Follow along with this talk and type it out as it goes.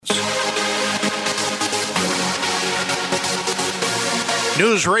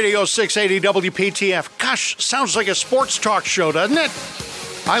News Radio 680 WPTF. Gosh, sounds like a sports talk show, doesn't it?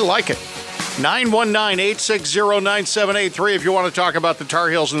 I like it. 919-860-9783 if you want to talk about the Tar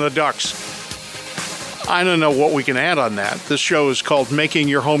Heels and the Ducks. I don't know what we can add on that. This show is called Making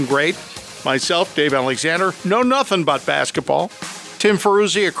Your Home Great. Myself, Dave Alexander, know nothing about basketball. Tim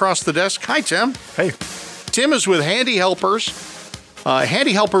Ferruzzi across the desk. Hi, Tim. Hey. Tim is with Handy Helpers.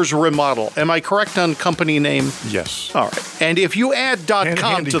 Handy Helpers Remodel. Am I correct on company name? Yes. All right. And if you add .com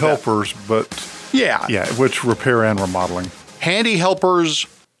Handy to Helpers, that, but which repair and remodeling.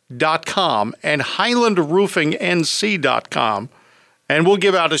 HandyHelpers.com and HighlandRoofingNC.com. And we'll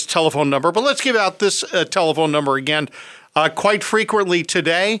give out his telephone number, but let's give out this telephone number again. Quite frequently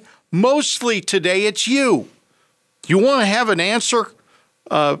today, mostly today, it's you. You want to have an answer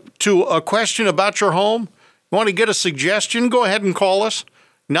to a question about your home? You want to get a suggestion? Go ahead and call us.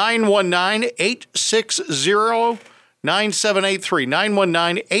 919-860-9783.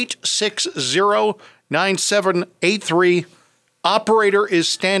 919-860-9783. Operator is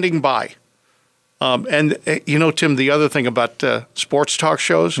standing by. And Tim, the other thing about sports talk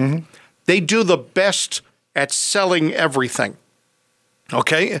shows, they do the best at selling everything.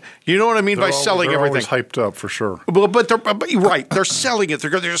 Okay? You know what I mean by selling everything? They're always hyped up, for sure. But right. They're selling it.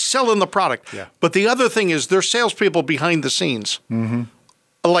 They're selling the product. Yeah. But the other thing is they're salespeople behind the scenes. Mm-hmm.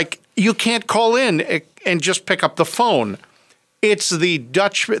 Like, you can't call in and just pick up the phone. It's the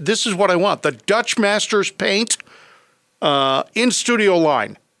Dutch. This is what I want. The Dutch Masters Paint in-studio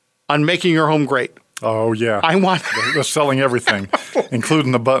line on Making Your Home Great. Oh, yeah. I want... They're selling everything,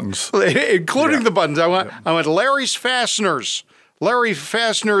 including the buttons. Including the buttons. I want Larry's Fasteners. Larry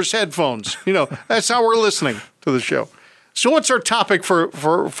Fastener's headphones. That's how we're listening to the show. So what's our topic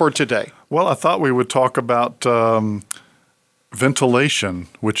for today? Well, I thought we would talk about ventilation,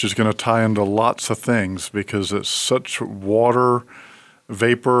 which is going to tie into lots of things because it's such water,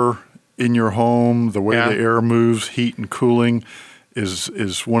 vapor in your home, the way the air moves, heat and cooling is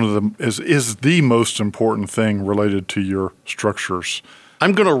the most important thing related to your structures.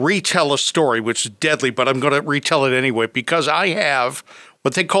 I'm going to retell a story, which is deadly, but I'm going to retell it anyway because I have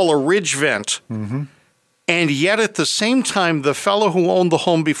what they call a ridge vent. Mm-hmm. And yet at the same time, the fellow who owned the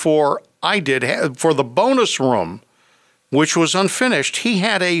home before I did, for the bonus room, which was unfinished, he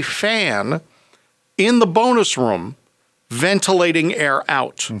had a fan in the bonus room ventilating air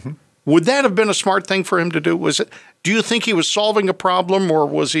out. Mm-hmm. Would that have been a smart thing for him to do? Do you think he was solving a problem or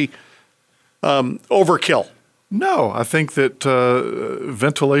was he overkill? No, I think that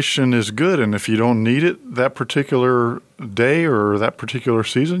ventilation is good, and if you don't need it that particular day or that particular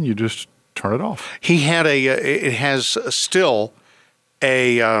season, you just turn it off. He had it has still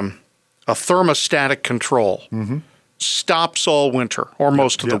a thermostatic control. Mm-hmm. Stops all winter or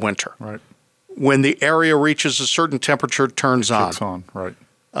most of the winter. Right. When the area reaches a certain temperature, it turns on. Kicks on, right.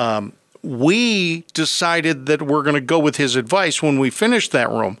 We decided that we're going to go with his advice when we finished that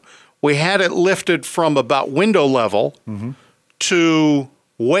room. We had it lifted from about window level to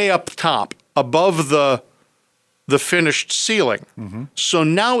way up top, above the finished ceiling. Mm-hmm. So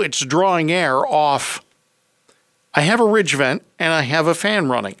now it's drawing air off. I have a ridge vent and I have a fan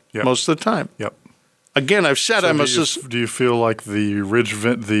running most of the time. Yep. Again, I've said do you feel like the ridge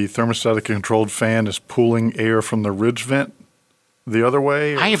vent, the thermostatic controlled fan, is pulling air from the ridge vent the other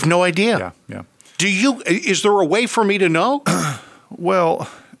way? I have no idea. Yeah. Is there a way for me to know? Well,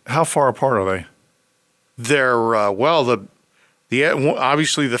 how far apart are they? They're obviously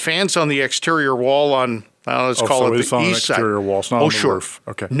the fan's on the exterior wall on let's call it the east side. It's on the exterior wall. It's not on the roof.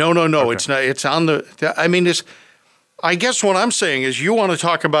 Okay. No. Okay. It's not. It's on the. I mean, I guess what I'm saying is you want to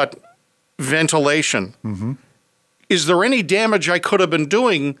talk about ventilation. Mm-hmm. Is there any damage I could have been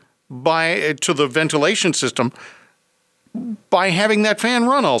doing to the ventilation system by having that fan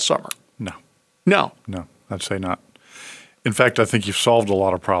run all summer? No, I'd say not. In fact, I think you've solved a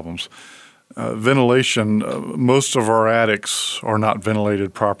lot of problems. Ventilation, most of our attics are not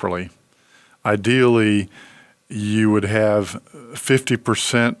ventilated properly. Ideally, you would have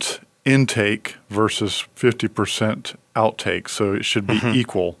 50% intake versus 50% outtake, so it should be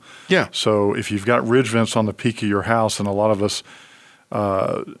equal. Yeah. So if you've got ridge vents on the peak of your house, and a lot of us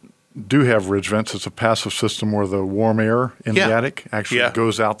do have ridge vents, it's a passive system where the warm air in the attic actually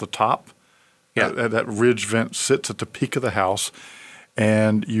goes out the top. Yeah. That ridge vent sits at the peak of the house,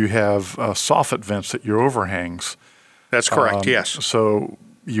 and you have soffit vents at your overhangs. That's correct, yes. So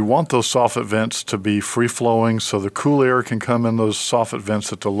you want those soffit vents to be free-flowing so the cool air can come in those soffit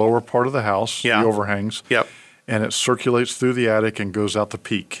vents at the lower part of the house, the overhangs, and it circulates through the attic and goes out the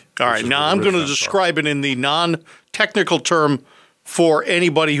peak. All right, now I'm going to describe it in the non-technical term for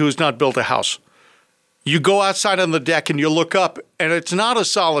anybody who's not built a house. You go outside on the deck and you look up, and it's not a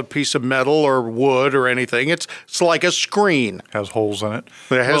solid piece of metal or wood or anything. It's like a screen. Has holes in it.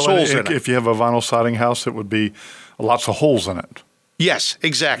 It has holes in it. If you have a vinyl siding house, it would be lots of holes in it. Yes,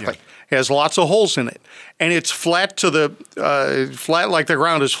 exactly. It has lots of holes in it, and it's flat to the flat like the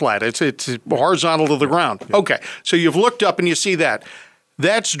ground is flat. It's horizontal to the ground. Yeah. Okay, so you've looked up and you see that.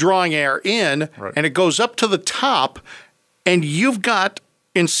 That's drawing air in, right, and it goes up to the top, and you've got,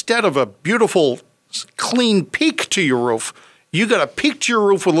 instead of a beautiful clean peak to your roof, you got a peak to your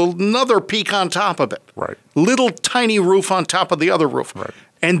roof with another peak on top of it. Right. Little tiny roof on top of the other roof. Right.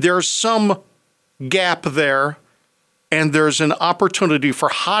 And there's some gap there, and there's an opportunity for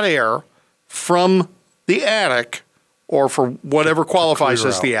hot air from the attic, or for whatever qualifies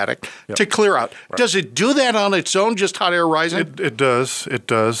as the attic, to clear out. Right. Does it do that on its own, just hot air rising? It does. It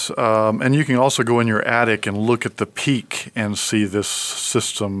does. And you can also go in your attic and look at the peak and see this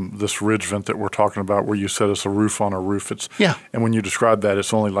system, this ridge vent that we're talking about, where you said it's a roof on a roof. And when you describe that,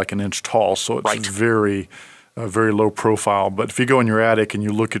 it's only like an inch tall, so it's very low profile. But if you go in your attic and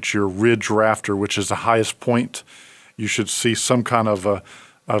you look at your ridge rafter, which is the highest point, you should see some kind of a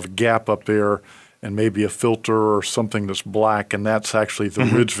gap up there, and maybe a filter or something that's black, and that's actually the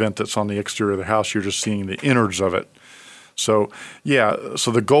ridge vent that's on the exterior of the house. You're just seeing the innards of it. So,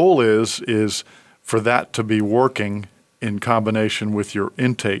 so the goal is for that to be working in combination with your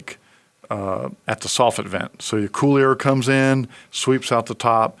intake at the soffit vent. So your cool air comes in, sweeps out the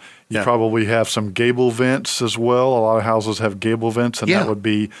top. You probably have some gable vents as well. A lot of houses have gable vents, and that would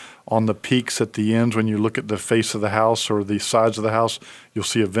be on the peaks at the ends. When you look at the face of the house or the sides of the house, you'll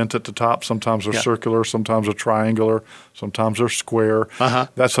see a vent at the top. Sometimes they're circular, sometimes they're triangular, sometimes they're square.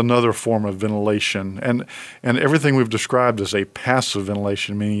 That's another form of ventilation. And everything we've described is a passive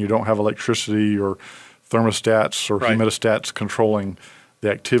ventilation, meaning you don't have electricity or thermostats or humidistats controlling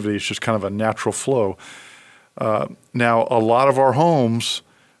the activity. It's just kind of a natural flow. Now, a lot of our homes,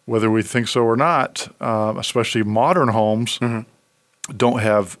 whether we think so or not, especially modern homes, don't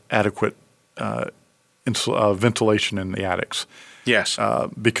have adequate ventilation in the attics. Yes.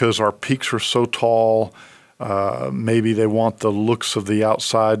 Because our peaks are so tall, maybe they want the looks of the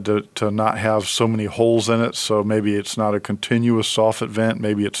outside to not have so many holes in it, so maybe it's not a continuous soffit vent,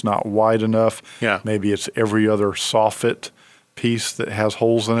 maybe it's not wide enough, maybe it's every other soffit piece that has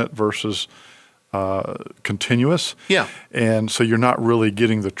holes in it versus continuous. And so you're not really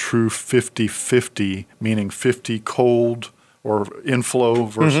getting the true 50-50, meaning 50 cold or inflow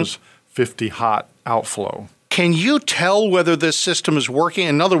versus 50 hot outflow. Can you tell whether this system is working?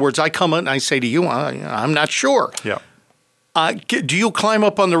 In other words, I come in and I say to you, I'm not sure. Do you climb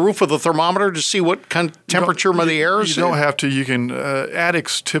up on the roof with a thermometer to see what kind of temperature the air is? You don't have to. You can.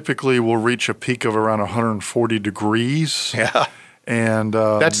 Attics typically will reach a peak of around 140 degrees. And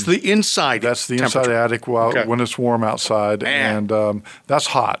that's the inside. That's the inside of the attic when it's warm outside, and that's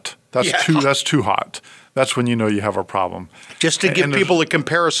hot. That's too hot. That's when you know you have a problem. Just to give people a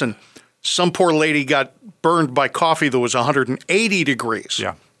comparison, some poor lady got burned by coffee that was 180 degrees.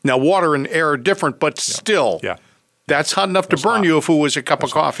 Now water and air are different, but still, that's hot enough to burn you if it was a cup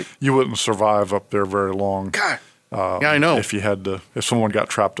of coffee. You wouldn't survive up there very long. God. I know. If someone got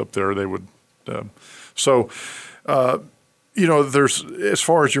trapped up there, they would. There's, as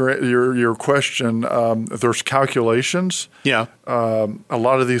far as your question, there's calculations. A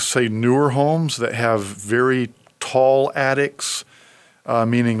lot of these, say, newer homes that have very tall attics,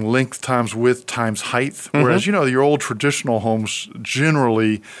 meaning length times width times height. Whereas, your old traditional homes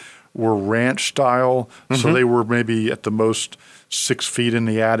generally were ranch style. So they were maybe at the most 6 feet in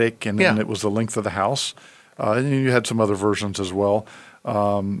the attic, and then it was the length of the house. And you had some other versions as well.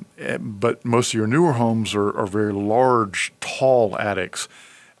 But most of your newer homes are very large, tall attics,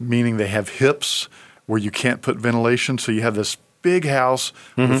 meaning they have hips where you can't put ventilation. So you have this big house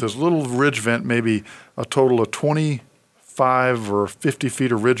with this little ridge vent, maybe a total of 25 or 50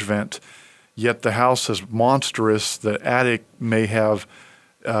 feet of ridge vent, yet the house is monstrous. The attic may have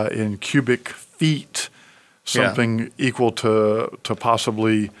in cubic feet something equal to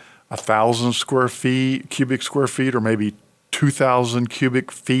possibly 1,000 cubic square feet, or maybe 2,000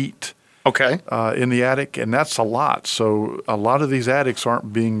 cubic feet in the attic, and that's a lot. So a lot of these attics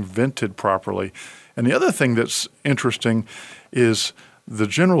aren't being vented properly. And the other thing that's interesting is the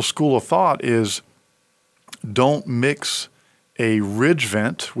general school of thought is don't mix a ridge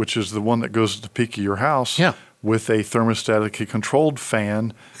vent, which is the one that goes at the peak of your house, with a thermostatically controlled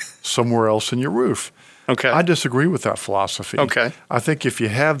fan somewhere else in your roof. I disagree with that philosophy. I think if you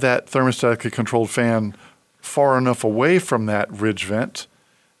have that thermostatically controlled fan far enough away from that ridge vent,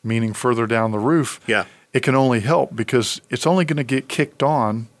 meaning further down the roof, it can only help because it's only going to get kicked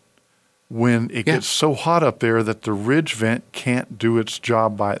on when it gets so hot up there that the ridge vent can't do its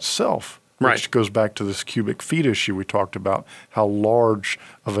job by itself. Which goes back to this cubic feet issue we talked about, how large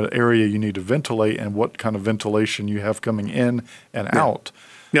of an area you need to ventilate and what kind of ventilation you have coming in and out.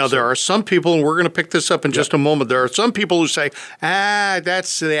 Now, there are some people, and we're going to pick this up in just a moment, there are some people who say,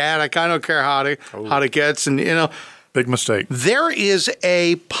 that's the attic. I don't care how it gets. And, big mistake. There is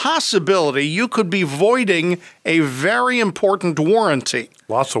a possibility you could be voiding a very important warranty.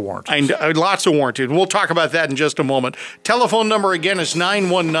 Lots of warranties. Lots of warranties. We'll talk about that in just a moment. Telephone number again is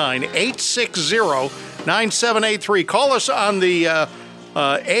 919-860-9783. Call us on the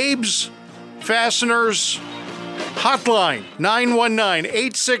Abe's Fasteners hotline,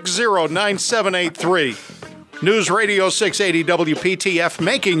 919-860-9783. News Radio 680 WPTF,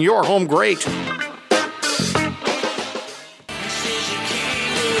 making your home great.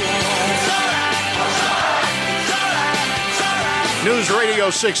 News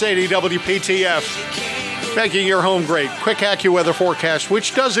Radio 680 WPTF, making your home great. Quick AccuWeather forecast,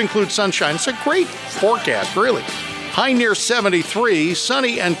 which does include sunshine. It's a great forecast, really. High near 73,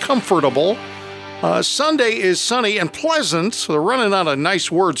 sunny and comfortable. Sunday is sunny and pleasant, so they're running out of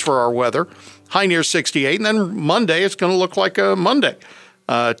nice words for our weather. High near 68, and then Monday, it's going to look like a Monday.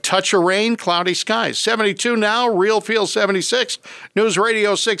 Touch of rain, cloudy skies. 72 now, real feel 76. News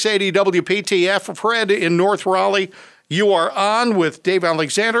Radio 680 WPTF, Fred in North Raleigh. You are on with Dave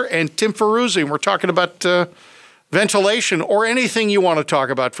Alexander and Tim Ferruzzi. We're talking about ventilation or anything you want to talk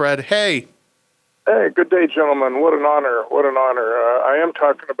about, Fred. Hey. Hey, good day, gentlemen. What an honor. What an honor. I am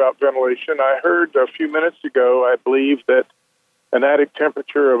talking about ventilation. I heard a few minutes ago, I believe, that an attic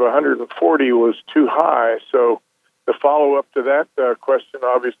temperature of 140 was too high. So the follow-up to that question,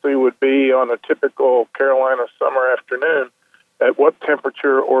 obviously, would be on a typical Carolina summer afternoon, at what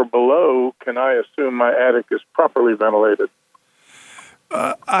temperature or below can I assume my attic is properly ventilated?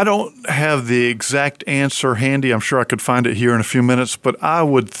 I don't have the exact answer handy. I'm sure I could find it here in a few minutes, but I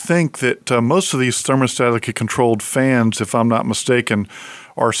would think that most of these thermostatically controlled fans, if I'm not mistaken,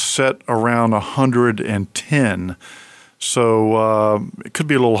 are set around 110. So it could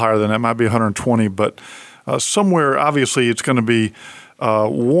be a little higher than that. It might be 120, but somewhere, obviously, it's going to be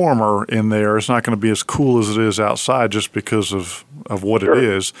warmer in there. It's not going to be as cool as it is outside just because of what it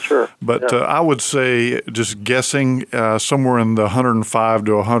is. Sure. But I would say, just guessing, somewhere in the 105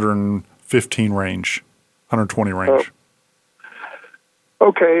 to 115 range, 120 range.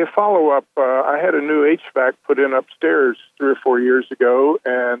 Okay, a follow-up. I had a new HVAC put in upstairs 3 or 4 years ago,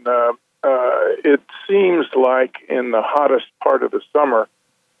 and it seems like in the hottest part of the summer,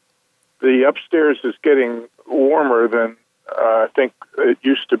 the upstairs is getting warmer than I think it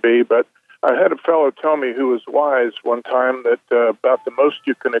used to be, but I had a fellow tell me who was wise one time that about the most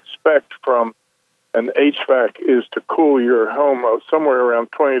you can expect from an HVAC is to cool your home somewhere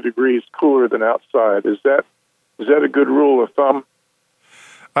around 20 degrees cooler than outside. Is that a good rule of thumb?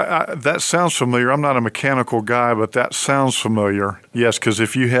 That sounds familiar. I'm not a mechanical guy, but that sounds familiar. Yes, because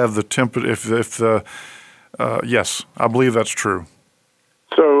if you have the yes, I believe that's true.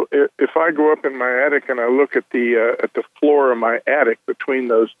 So if I go up in my attic and I look at the floor of my attic between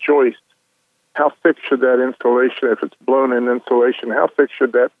those joists, how thick should that insulation, if it's blown-in insulation, how thick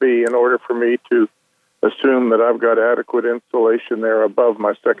should that be in order for me to assume that I've got adequate insulation there above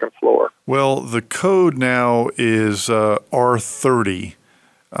my second floor? Well, the code now is R30.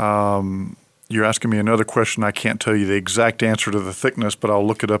 You're asking me another question. I can't tell you the exact answer to the thickness, but I'll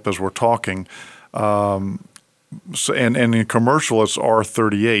look it up as we're talking. So, and in commercial, it's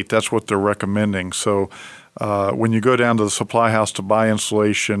R38. That's what they're recommending. So when you go down to the supply house to buy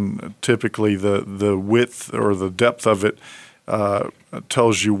insulation, typically the width or the depth of it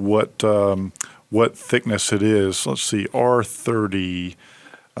tells you what thickness it is. Let's see, R30.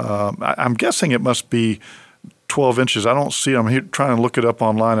 I'm guessing it must be 12 inches. I don't see. I'm here trying to look it up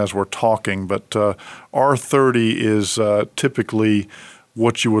online as we're talking, but R30 is typically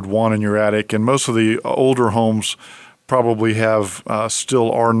what you would want in your attic. And most of the older homes probably have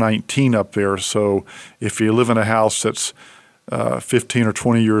still R19 up there. So if you live in a house that's 15 or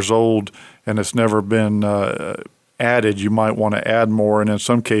 20 years old and it's never been added, you might want to add more. And in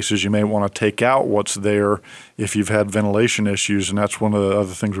some cases, you may want to take out what's there if you've had ventilation issues. And that's one of the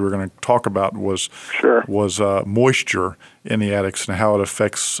other things we were going to talk about was moisture in the attics and how it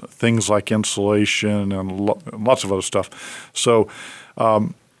affects things like insulation and lots of other stuff. So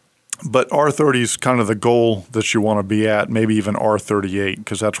but R30 is kind of the goal that you want to be at, maybe even R38,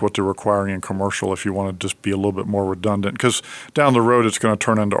 because that's what they're requiring in commercial if you want to just be a little bit more redundant, because down the road it's going to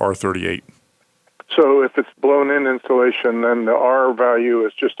turn into R38. So if it's blown-in insulation, then the R value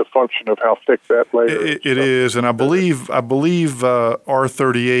is just a function of how thick that layer is. It is, and I believe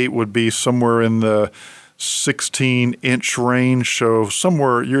R38 would be somewhere in the 16-inch range. So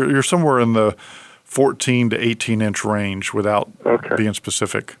you're somewhere in the 14 to 18-inch range without being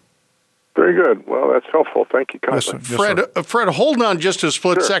specific. Very good. Well, that's helpful. Thank you, Conklin. Yes, Fred, hold on just a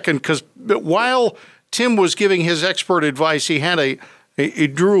split second, because while Tim was giving his expert advice, he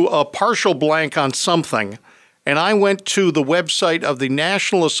drew a partial blank on something, and I went to the website of the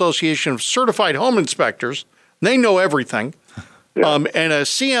National Association of Certified Home Inspectors. They know everything. Yeah. And a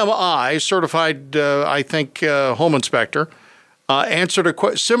CMI, certified, home inspector, answered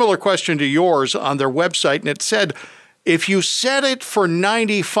a similar question to yours on their website, and it said, if you set it for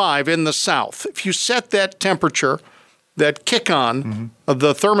 95 in the South, if you set that temperature, that kick-on of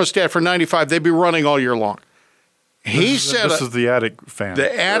the thermostat for 95, they'd be running all year long. This is the attic fan.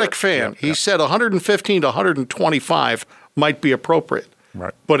 The attic fan. He said 115 to 125 might be appropriate.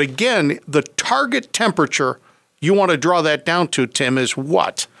 Right. But again, the target temperature you want to draw that down to, Tim, is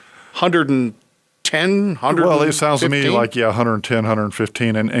what? 110, 115? Well, it sounds to me like, 110,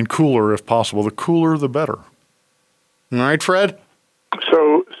 115, and cooler if possible. The cooler, the better. All right, Fred?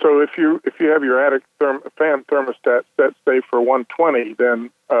 So if you have your attic fan thermostat set, say, for 120, then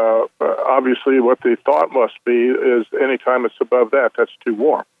obviously what the thought must be is anytime it's above that, that's too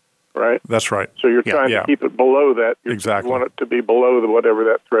warm, right? That's right. So you're trying to keep it below that. You want it to be below whatever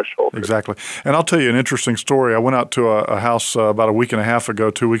that threshold is. Exactly. And I'll tell you an interesting story. I went out to a house about a week and a half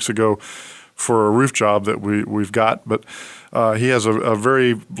ago, 2 weeks ago, for a roof job that we've got, but he has a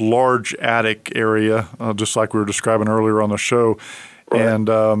very large attic area, just like we were describing earlier on the show. Right. And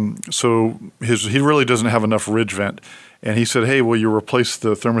so he really doesn't have enough ridge vent. And he said, hey, will you replace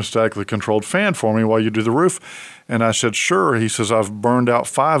the thermostatically controlled fan for me while you do the roof? And I said, sure. He says, I've burned out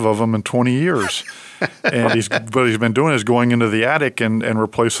 5 of them in 20 years. And what he's been doing is going into the attic and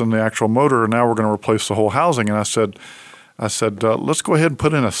replacing the actual motor, and now we're going to replace the whole housing. And I said, let's go ahead and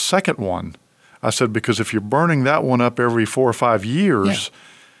put in a second one. I said, because if you're burning that one up every 4 or 5 years,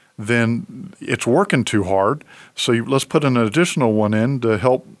 then it's working too hard. So let's put an additional one in to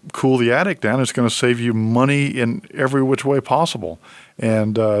help cool the attic down. It's going to save you money in every which way possible.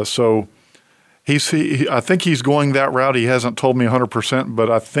 And so I think he's going that route. He hasn't told me 100%, but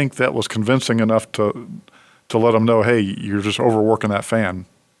I think that was convincing enough to let him know, hey, you're just overworking that fan.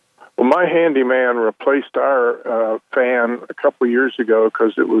 Well, my handyman replaced our fan a couple of years ago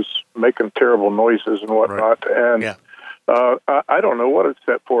because it was making terrible noises and whatnot. Right. And I don't know what it's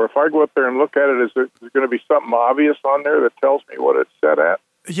set for. If I go up there and look at it, is there going to be something obvious on there that tells me what it's set at?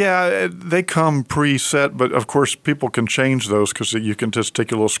 Yeah, they come preset, but of course people can change those because you can just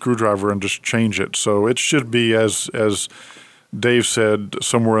take a little screwdriver and just change it. So it should be, as Dave said,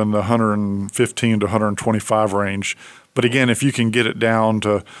 somewhere in the 115 to 125 range. But again, if you can get it down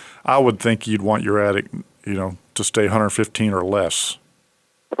to, I would think you'd want your attic, to stay 115 or less.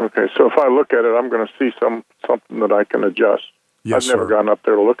 Okay, so if I look at it, I'm going to see something that I can adjust. Yes, I've never gone up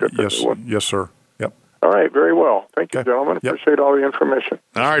there to look at this one. Yes, sir. Yep. All right, very well. Thank you, gentlemen. Yep. Appreciate all the information.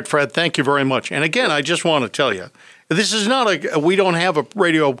 All right, Fred, thank you very much. And again, I just want to tell you, this is not we don't have a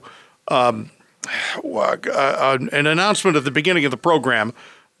radio, an announcement at the beginning of the program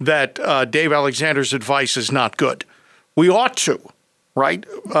that Dave Alexander's advice is not good. We ought to, right?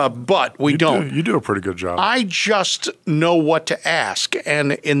 But we don't. You do a pretty good job. I just know what to ask.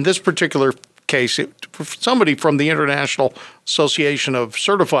 And in this particular case, somebody from the International Association of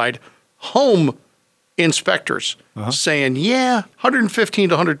Certified Home Inspectors saying, 115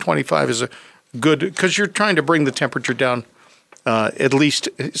 to 125 is a good, because you're trying to bring the temperature down at least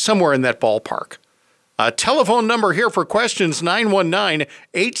somewhere in that ballpark. Telephone number here for questions,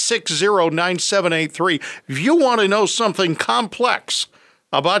 919-860-9783. If you want to know something complex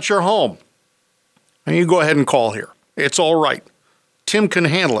about your home, you go ahead and call here. It's all right. Tim can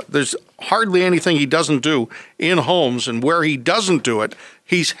handle it. There's hardly anything he doesn't do in homes, and where he doesn't do it,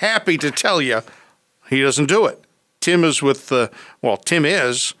 he's happy to tell you he doesn't do it. Tim is Tim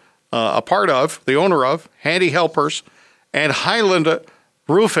is a part of, the owner of, Handy Helpers and Highland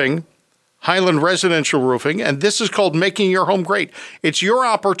Roofing, Highland Residential Roofing, and this is called Making Your Home Great. It's your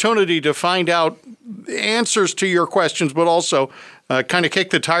opportunity to find out answers to your questions, but also kind of kick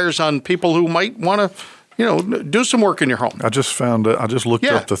the tires on people who might want to, do some work in your home. I just looked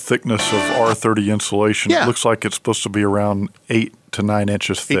up the thickness of R30 insulation. Yeah. It looks like it's supposed to be around 8 to 9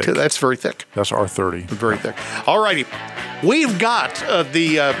 inches thick. That's very thick. That's R30. Very thick. All righty. We've got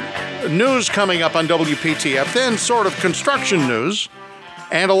the news coming up on WPTF, then sort of construction news,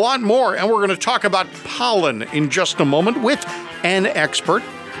 and a lot more. And we're going to talk about pollen in just a moment with an expert.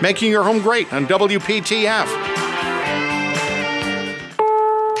 Making Your Home Great on WPTF.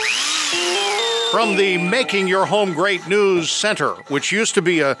 From the Making Your Home Great News Center, which used to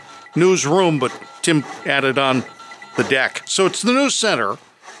be a newsroom, but Tim added on the deck. So it's the news center.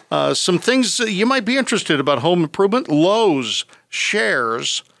 Some things you might be interested about home improvement. Lowe's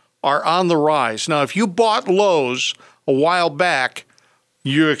shares are on the rise. Now, if you bought Lowe's a while back,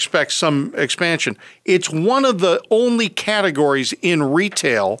 you expect some expansion. It's one of the only categories in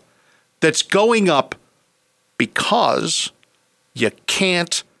retail that's going up because you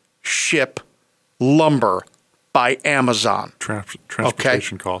can't ship lumber by Amazon.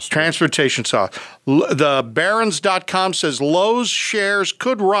 Transportation costs. Transportation costs. The Barron's.com says Lowe's shares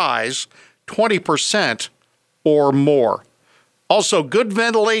could rise 20% or more. Also, good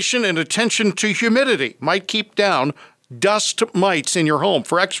ventilation and attention to humidity might keep down dust mites in your home.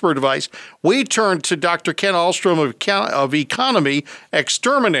 For expert advice, we turn to Dr. Ken Ahlstrom of Economy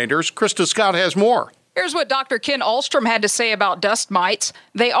Exterminators. Krista Scott has more. Here's what Dr. Ken Ahlstrom had to say about dust mites.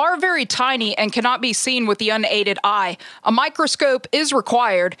 They are very tiny and cannot be seen with the unaided eye. A microscope is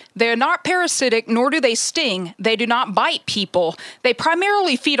required. They are not parasitic, nor do they sting. They do not bite people. They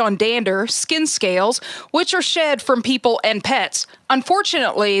primarily feed on dander, skin scales, which are shed from people and pets.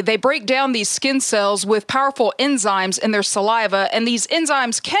 Unfortunately, they break down these skin cells with powerful enzymes in their saliva, and these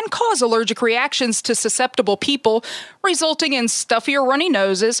enzymes can cause allergic reactions to susceptible people, resulting in stuffier runny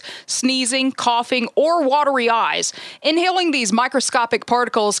noses, sneezing, coughing, or watery eyes. Inhaling these microscopic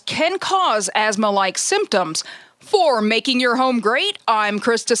particles can cause asthma-like symptoms. For Making Your Home Great, I'm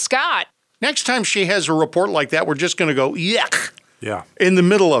Krista Scott. Next time she has a report like that, we're just going to go, yuck. Yeah. In the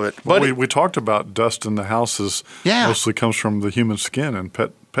middle of it. Well, we talked about dust in the houses. Yeah. Mostly comes from the human skin and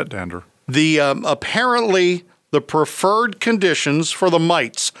pet dander. The apparently the preferred conditions for the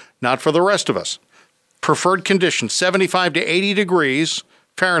mites, not for the rest of us. Preferred conditions, 75 to 80 degrees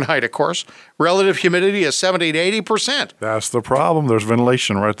Fahrenheit, of course. Relative humidity is 70 to 80%. That's the problem. There's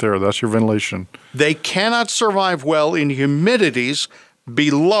ventilation right there. That's your ventilation. They cannot survive well in humidities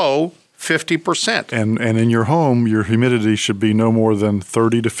below 50%. And in your home, your humidity should be no more than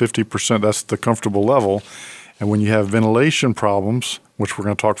 30 to 50%. That's the comfortable level. And when you have ventilation problems, which we're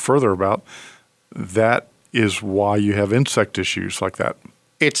going to talk further about, that is why you have insect issues like that.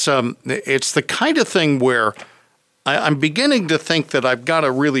 It's the kind of thing where I'm beginning to think that I've got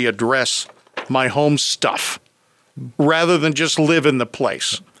to really address my home stuff rather than just live in the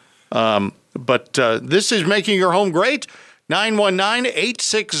place. But this is Making Your Home Great.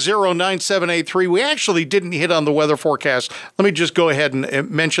 919-860-9783. We actually didn't hit on the weather forecast. Let me just go ahead and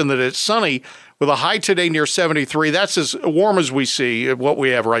mention that it's sunny with a high today near 73. That's as warm as we see, what we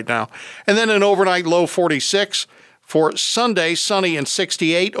have right now. And then an overnight low 46. For Sunday, sunny and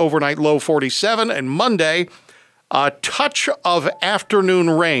 68, overnight low 47. And Monday, a touch of afternoon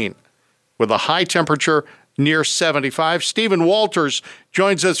rain with a high temperature near 75. Stephen Walters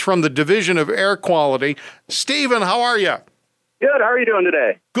joins us from the Division of Air Quality. Stephen, how are you? Good. How are you doing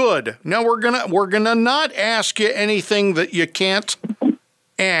today? Good. Now we're gonna not ask you anything that you can't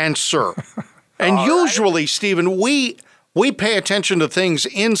answer. And usually, Stephen, we pay attention to things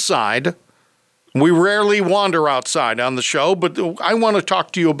inside. We rarely wander outside on the show, but I want to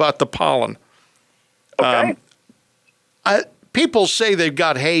talk to you about the pollen. Okay. People say they've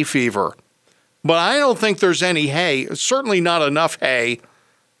got hay fever, but I don't think there's any hay, certainly not enough hay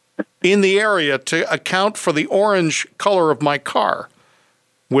in the area to account for the orange color of my car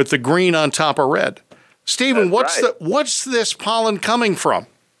with the green on top of red. Stephen, what's this pollen coming from?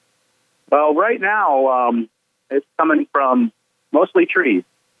 Well, right now, it's coming from mostly trees.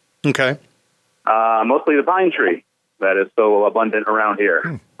 Okay. Mostly the pine tree that is so abundant around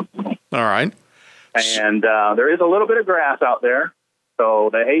here. All right. And there is a little bit of grass out there. So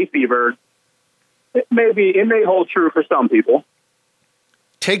the hay fever, it may hold true for some people.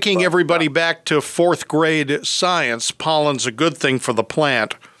 Taking everybody back to fourth grade science, pollen's a good thing for the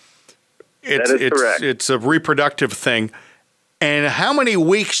plant. That is correct. It's a reproductive thing. And how many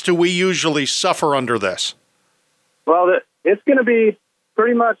weeks do we usually suffer under this? Well, it's going to be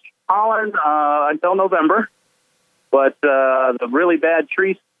pretty much pollen until November. But the really bad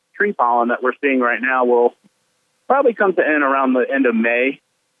tree pollen that we're seeing right now will probably come to end around the end of May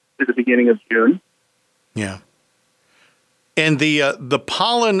to the beginning of June. Yeah. And the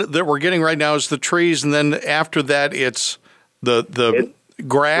pollen that we're getting right now is the trees, and then after that, it's the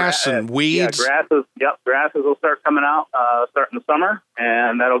grass and weeds. Yeah, grasses will start coming out starting the summer,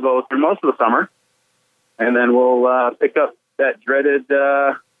 and that'll go through most of the summer. And then we'll pick up that dreaded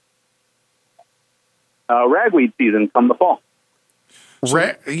ragweed season come the fall.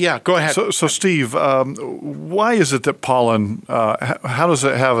 Yeah, go ahead. So Steve, why is it that pollen, how does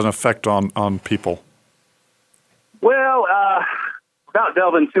it have an effect on people? Well, without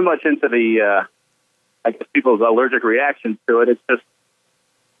delving too much into the, I guess, people's allergic reactions to it, it's just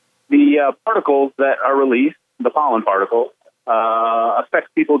the particles that are released, the pollen particles,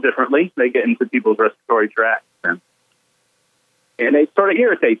 affect people differently. They get into people's respiratory tract, and they sort of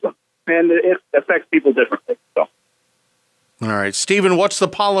irritate them, and it affects people differently. So. All right. Stephen, what's the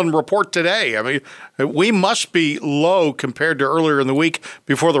pollen report today? I mean, we must be low compared to earlier in the week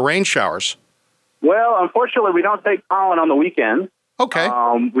before the rain showers. Well, unfortunately, we don't take pollen on the weekends. Okay.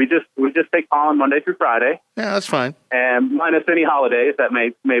 We just take pollen Monday through Friday. Yeah, that's fine. And minus any holidays that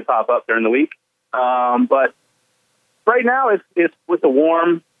may pop up during the week. But right now, it's with the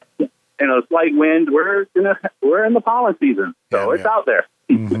warm and a slight wind. We're in the pollen season, so it's out there.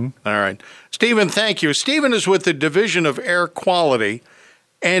 Mm-hmm. All right. Stephen, thank you. Stephen is with the Division of Air Quality.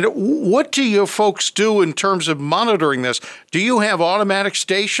 And what do you folks do in terms of monitoring this? Do you have automatic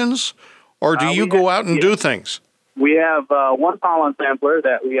stations, or do you go out and do things? We have one pollen sampler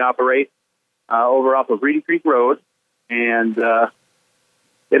that we operate over off of Reedy Creek Road, and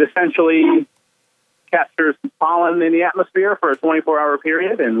it essentially captures pollen in the atmosphere for a 24-hour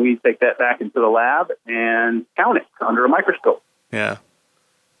period, and we take that back into the lab and count it under a microscope. Yeah.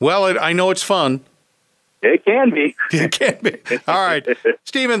 Well, I know it's fun. It can be. It can be. All right.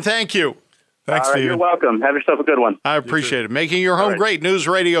 Stephen, thank you. Thanks, All right, Stephen. you're welcome. Have yourself a good one. I appreciate it. Making your home great. News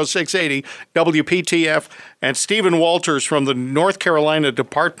Radio 680, WPTF, and Stephen Walters from the North Carolina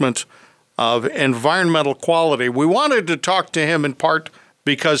Department of Environmental Quality. We wanted to talk to him in part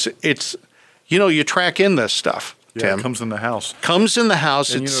because it's, you track in this stuff, Yeah, Tim. it comes in the house. Comes in the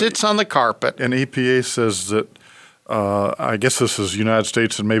house. And, it sits on the carpet. And EPA says that, I guess this is United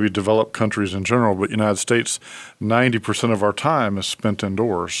States and maybe developed countries in general, but United States, 90% of our time is spent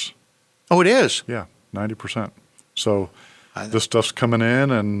indoors. Oh, it is? Yeah, 90%. So this stuff's coming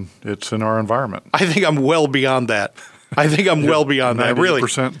in, and it's in our environment. I think I'm well beyond that. Well beyond that, really.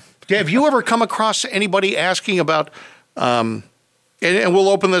 90%. Have you ever come across anybody asking about, and we'll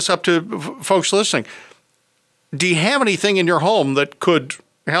open this up to folks listening, do you have anything in your home that could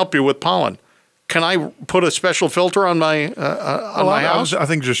help you with pollen? Can I put a special filter on my house? I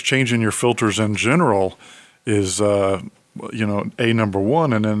think just changing your filters in general is number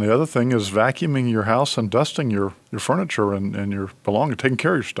one, and then the other thing is vacuuming your house and dusting your furniture and your belongings, taking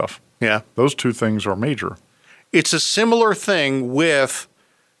care of your stuff. Yeah. Those two things are major. It's a similar thing with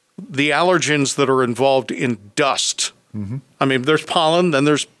the allergens that are involved in dust. Mm-hmm. I mean, there's pollen, then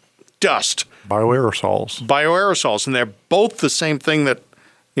there's dust. Bioaerosols, and they're both the same thing that,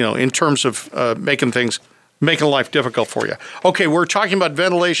 in terms of making life difficult for you. Okay, we're talking about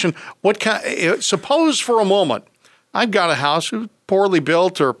ventilation. Suppose for a moment, I've got a house poorly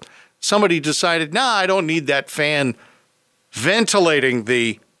built, or somebody decided, I don't need that fan ventilating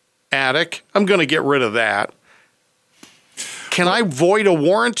the attic. I'm going to get rid of that. Can I void a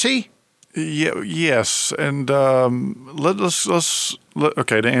warranty? Yes, and let's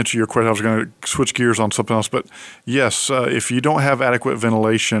to answer your question, I was going to switch gears on something else, but yes, if you don't have adequate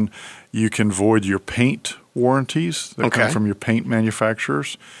ventilation, you can void your paint warranties that come from your paint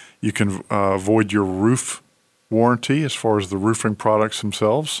manufacturers. You can void your roof warranty as far as the roofing products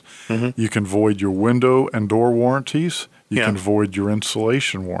themselves. Mm-hmm. You can void your window and door warranties. You can void your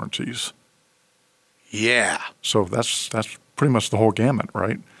insulation warranties. Yeah. So that's pretty much the whole gamut,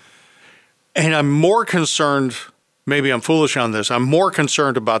 right? And I'm more concerned, maybe I'm foolish on this, I'm more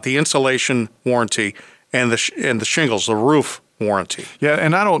concerned about the insulation warranty and the shingles, the roof warranty. Yeah,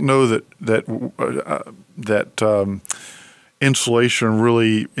 and I don't know that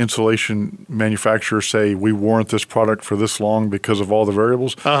insulation manufacturers say we warrant this product for this long because of all the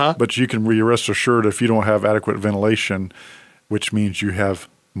variables. Uh-huh. But you can be rest assured if you don't have adequate ventilation, which means you have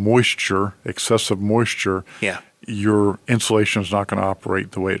moisture, excessive moisture, your insulation is not going to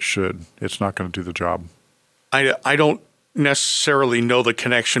operate the way it should. It's not going to do the job. I don't necessarily know the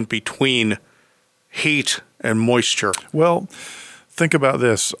connection between heat and moisture. Well, think about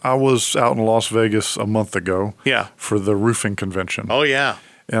this. I was out in Las Vegas a month ago for the roofing convention. Oh, yeah.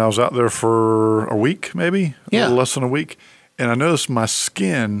 And I was out there for a week, maybe, a little less than a week. And I noticed my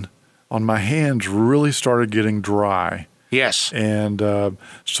skin on my hands really started getting dry. Yes. And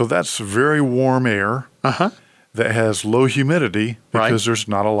so that's very warm air that has low humidity because there's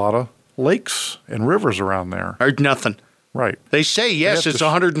not a lot of lakes and rivers around there. Or nothing. Right. They say, yes, it's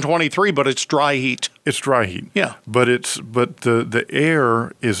 123, but it's dry heat. It's dry heat. Yeah. But the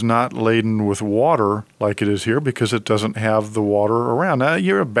air is not laden with water like it is here because it doesn't have the water around. Now,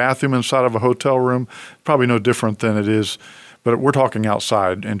 you're a bathroom inside of a hotel room, probably no different than it is But we're talking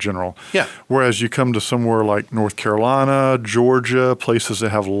outside in general. Yeah. Whereas you come to somewhere like North Carolina, Georgia, places that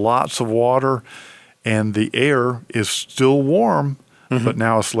have lots of water, and the air is still warm, but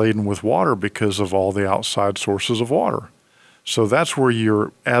now it's laden with water because of all the outside sources of water. So that's where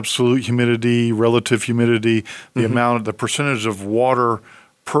your absolute humidity, relative humidity, the percentage of water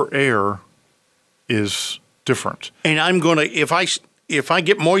per air is different. And I'm going to, if I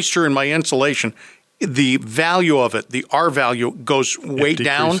get moisture in my insulation, the value of it, the R value, goes way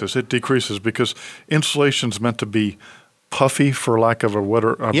down. It decreases because insulation's meant to be puffy, for lack of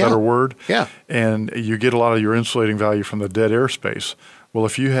a better word. Yeah. And you get a lot of your insulating value from the dead airspace. Well,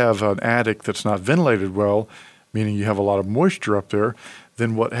 if you have an attic that's not ventilated well, meaning you have a lot of moisture up there,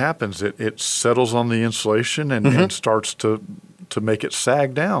 then what happens? It settles on the insulation and starts to make it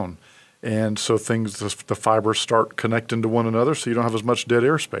sag down. And so the fibers start connecting to one another, so you don't have as much dead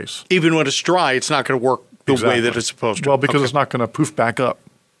airspace. Even when it's dry, it's not going to work the way that it's supposed to. Well, because it's not going to poof back up.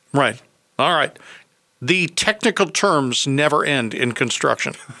 Right. All right. The technical terms never end in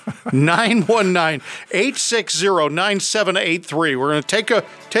construction. 919-860-9783. We're going to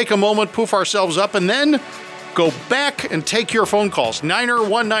take a moment, poof ourselves up, and then go back and take your phone calls.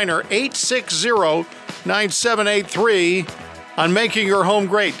 919-860-9783 on Making Your Home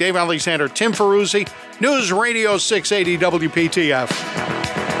Great. Dave Alexander, Tim Ferruzzi, News Radio 680 WPTF.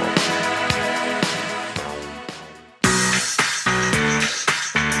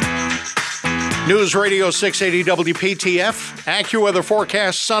 News Radio 680 WPTF. AccuWeather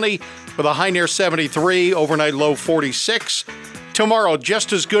forecast sunny with a high near 73, overnight low 46. Tomorrow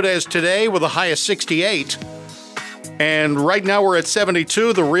just as good as today with a high of 68. And right now we're at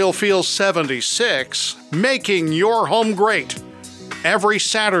 72, the real feel 76. Making your home great. Every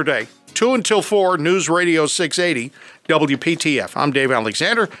Saturday, 2 until 4, News Radio 680 WPTF. I'm Dave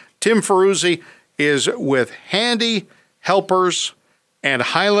Alexander. Tim Ferruzzi is with Handy Helpers and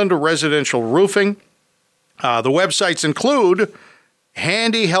Highland Residential Roofing. The websites include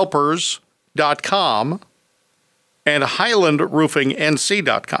handyhelpers.com and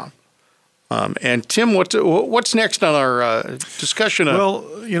highlandroofingnc.com. And Tim, what's next on our discussion? Well,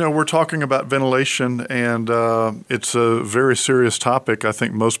 we're talking about ventilation, and it's a very serious topic. I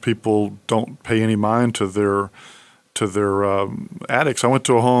think most people don't pay any mind to their attics. I went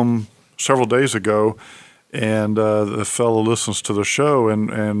to a home several days ago, and the fellow listens to the show,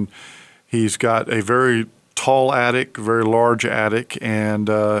 and he's got a very tall attic, very large attic, and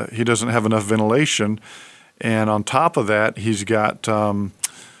he doesn't have enough ventilation. And on top of that, he's got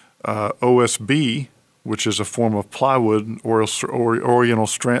OSB, which is a form of plywood or oriented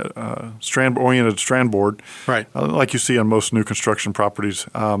strand board, right? Like you see on most new construction properties,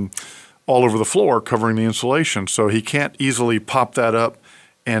 all over the floor, covering the insulation. So he can't easily pop that up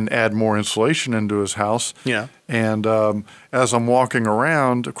and add more insulation into his house. Yeah. And as I'm walking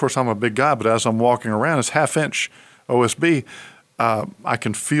around, of course I'm a big guy, but as I'm walking around, it's 1/2 inch OSB. I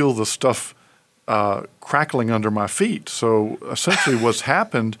can feel the stuff crackling under my feet. So essentially what's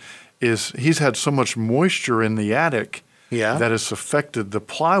happened is he's had so much moisture in the attic that it's affected the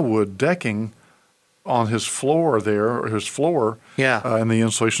plywood decking on his floor there, or his floor, and the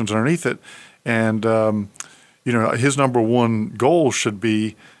insulation's underneath it. And, his number one goal should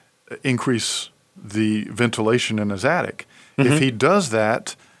be increase the ventilation in his attic. If he does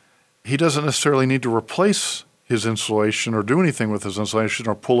that, he doesn't necessarily need to replace his insulation or do anything with his insulation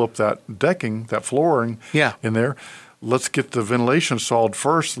or pull up that decking, that flooring in there. Let's get the ventilation solved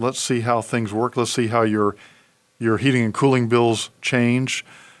first. Let's see how things work. Let's see how your heating and cooling bills change,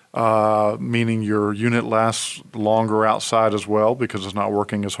 meaning your unit lasts longer outside as well because it's not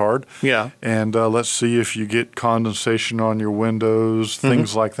working as hard. Yeah. And let's see if you get condensation on your windows,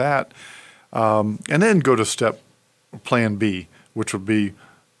 things like that. And then go to plan B, which would be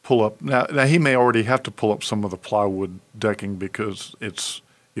pull up. Now he may already have to pull up some of the plywood decking because it's,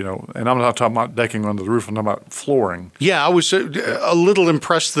 and I'm not talking about decking under the roof, I'm talking about flooring. Yeah, I was a little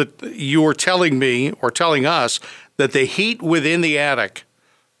impressed that you were telling me or telling us that the heat within the attic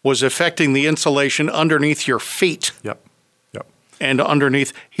was affecting the insulation underneath your feet. Yep. And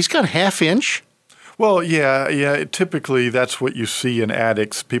underneath, he's got 1/2 inch. Well, yeah. Typically, that's what you see in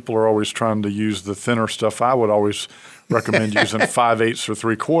attics. People are always trying to use the thinner stuff. I would always recommend using 5/8 or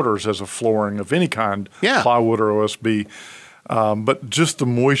 3/4 as a flooring of any kind, plywood or OSB. But just the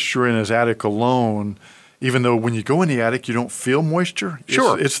moisture in his attic alone, even though when you go in the attic, you don't feel moisture.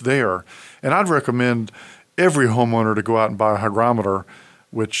 Sure. It's there. And I'd recommend every homeowner to go out and buy a hygrometer,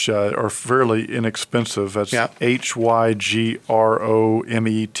 which are fairly inexpensive. That's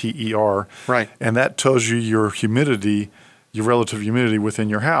HYGROMETER. Right. And that tells you your humidity your relative humidity within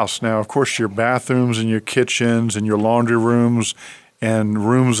your house. Now, of course, your bathrooms and your kitchens and your laundry rooms and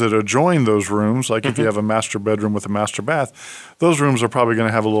rooms that adjoin those rooms, like if you have a master bedroom with a master bath, those rooms are probably going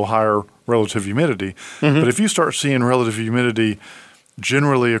to have a little higher relative humidity. But if you start seeing relative humidity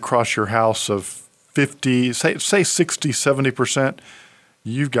generally across your house of 50, say 60, 70%,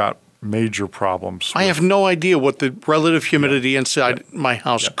 you've got major problems. I have no idea what the relative humidity inside my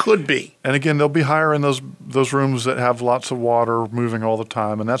house could be. And again, they'll be higher in those rooms that have lots of water moving all the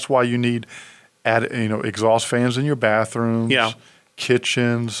time, and that's why you need exhaust fans in your bathrooms,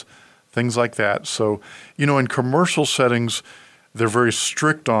 kitchens, things like that. So, in commercial settings, they're very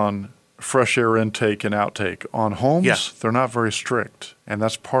strict on fresh air intake and outtake. On homes, they're not very strict, and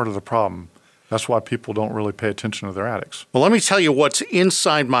that's part of the problem. That's why people don't really pay attention to their attics. Well, let me tell you what's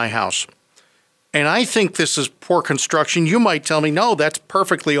inside my house. And I think this is poor construction. You might tell me, no, that's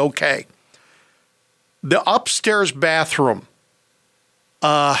perfectly okay. The upstairs bathroom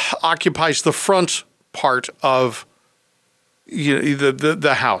occupies the front part of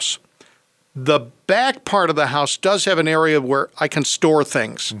the house. The back part of the house does have an area where I can store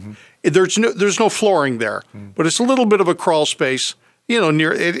things. There's no flooring there, but it's a little bit of a crawl space.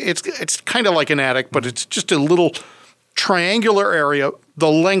 Near it's kind of like an attic, but it's just a little triangular area,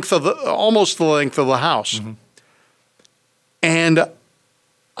 almost the length of the house. And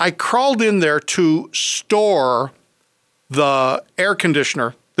I crawled in there to store the air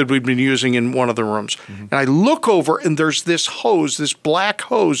conditioner that we've been using in one of the rooms. And I look over, and there's this hose, this black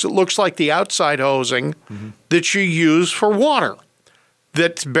hose that looks like the outside hosing that you use for water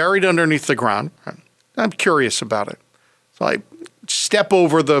that's buried underneath the ground. I'm curious about it. So I step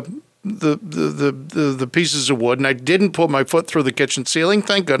over the pieces of wood, and I didn't put my foot through the kitchen ceiling,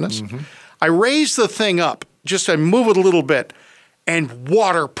 thank goodness. I raise the thing up, I move it a little bit, and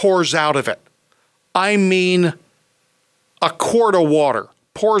water pours out of it. I mean, a quart of water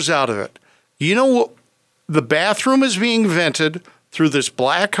pours out of it. The bathroom is being vented through this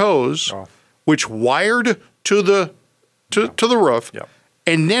black hose, which wired to the roof,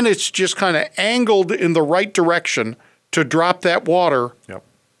 and then it's just kind of angled in the right direction to drop that water.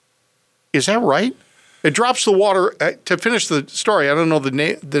 Is that right? It drops the water, to finish the story, I don't know the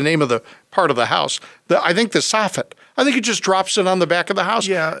name of the part of the house. I think the soffit. I think it just drops it on the back of the house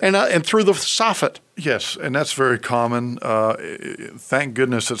and through the soffit. Yes, and that's very common. Thank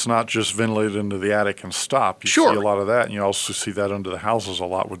goodness it's not just ventilated into the attic and stop. You see a lot of that, and you also see that under the houses a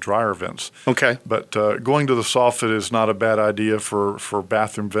lot with dryer vents. Okay. But going to the soffit is not a bad idea for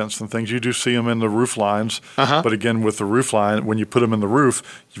bathroom vents and things. You do see them in the roof lines, but again, with the roof line, when you put them in the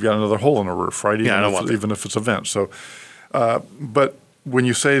roof, you've got another hole in the roof, right? Even if it's a vent. So, but when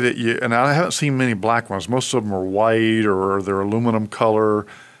you say that and I haven't seen many black ones. Most of them are white or they're aluminum color.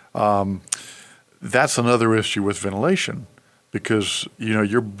 That's another issue with ventilation because,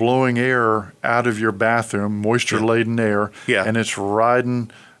 you're blowing air out of your bathroom, moisture-laden air, and it's riding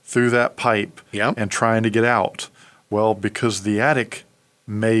through that pipe and trying to get out. Well, because the attic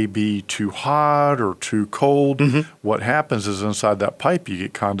may be too hot or too cold, what happens is inside that pipe you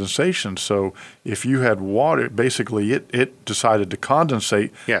get condensation. So if you had water, basically it decided to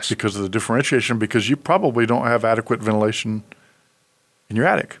condensate because of the differentiation because you probably don't have adequate ventilation in your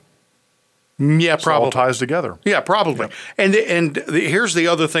attic. Yeah, probably. It all ties together. Yeah, probably. And here's the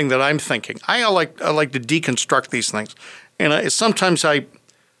other thing that I'm thinking. I like to deconstruct these things. And sometimes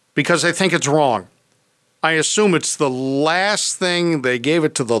because I think it's wrong, I assume it's the last thing. They gave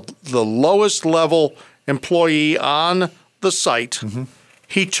it to the lowest level employee on the site.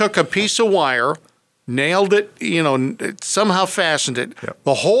 He took a piece of wire, nailed it, somehow fastened it.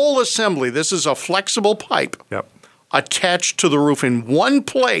 The whole assembly, this is a flexible pipe, attached to the roof in one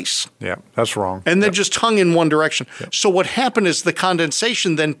place. Yeah, that's wrong. And then just hung in one direction. So what happened is the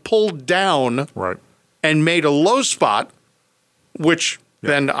condensation then pulled down and made a low spot, which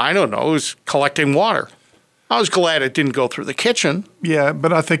then, I don't know, is collecting water. I was glad it didn't go through the kitchen. Yeah,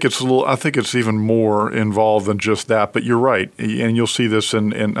 but I think it's even more involved than just that. But you're right, and you'll see this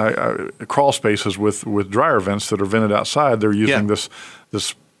in crawl spaces with dryer vents that are vented outside. They're using this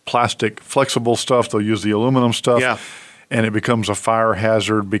plastic flexible stuff. They'll use the aluminum stuff, and it becomes a fire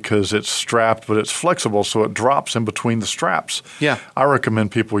hazard because it's strapped, but it's flexible, so it drops in between the straps. I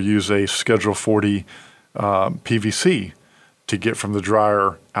recommend people use a Schedule 40 PVC to get from the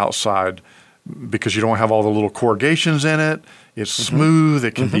dryer outside, because you don't have all the little corrugations in it. It's smooth.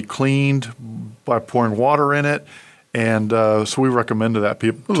 It can be cleaned by pouring water in it. And so we recommend to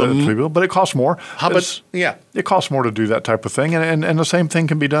people, but it costs more. It costs more to do that type of thing. And the same thing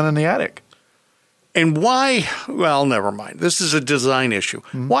can be done in the attic. And why? Well, never mind. This is a design issue.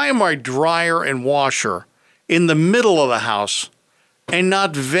 Why am my dryer and washer in the middle of the house and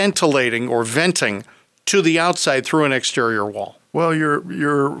not ventilating or venting to the outside through an exterior wall? Well,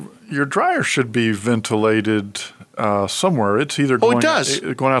 your dryer should be ventilated somewhere. It's either going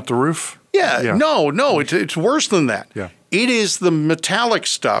out the roof. Yeah. No, it's worse than that. Yeah. It is the metallic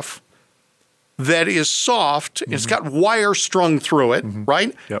stuff that is soft. Mm-hmm. It's got wire strung through it,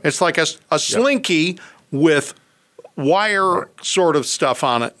 right? Yep. It's like a slinky with wire sort of stuff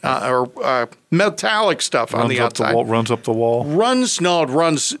on it, or metallic stuff on the outside. Runs up the wall? It runs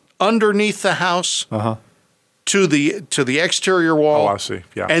underneath the house to the exterior wall. Oh, I see.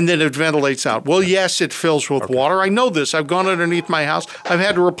 Yeah. And then it ventilates out. Well, yes, it fills with water. I know this. I've gone underneath my house. I've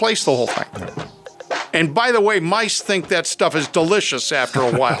had to replace the whole thing. And by the way, mice think that stuff is delicious after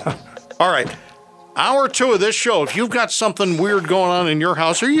a while. All right. Hour 2 of this show. If you've got something weird going on in your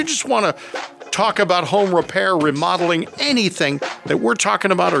house, or you just want to talk about home repair, remodeling, anything that we're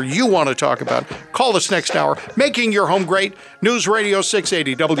talking about or you want to talk about, call us next hour. Making your home great. News Radio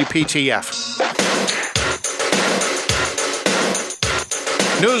 680 WPTF.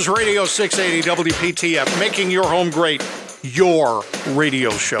 News Radio 680 WPTF. Making your home great. Your radio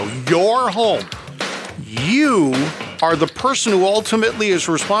show. Your home. You are the person who ultimately is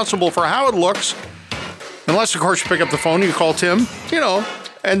responsible for how it looks. Unless, of course, you pick up the phone, you call Tim,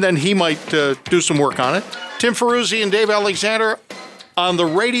 and then he might do some work on it. Tim Ferruzzi and Dave Alexander on the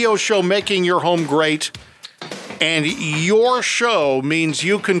radio show Making Your Home Great. And your show means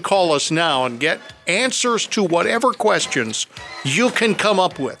you can call us now and get answers to whatever questions you can come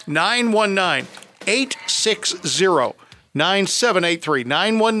up with.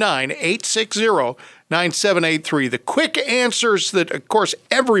 919-860-9783. 919-860-9783. The quick answers that, of course,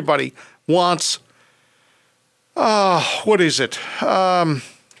 everybody wants. What is it? I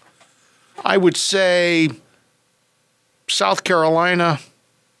would say South Carolina.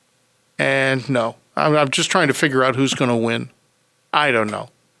 And no, I'm just trying to figure out who's going to win. I don't know.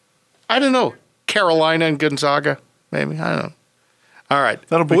 Carolina and Gonzaga, maybe. I don't know. All right.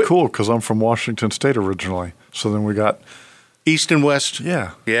 That'll be cool because I'm from Washington State originally. So then we got East and West.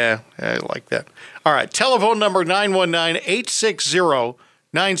 Yeah. Yeah, I like that. All right. Telephone number 919-860-9783.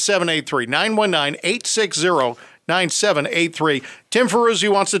 919-860-9783. Tim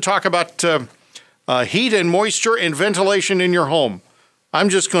Ferruzzi wants to talk about heat and moisture and ventilation in your home. I'm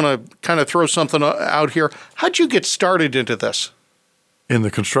just going to kind of throw something out here. How'd you get started into this? In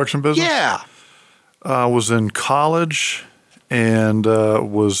the construction business? Yeah. I was in college and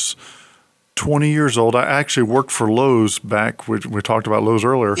was 20 years old. I actually worked for Lowe's back, we talked about Lowe's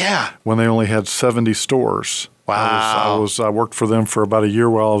earlier, when they only had 70 stores. Wow. I worked for them for about a year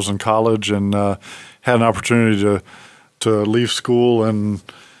while I was in college and had an opportunity to leave school and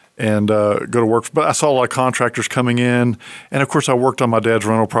go to work. But I saw a lot of contractors coming in. And, of course, I worked on my dad's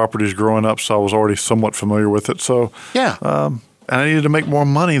rental properties growing up, so I was already somewhat familiar with it. So and I needed to make more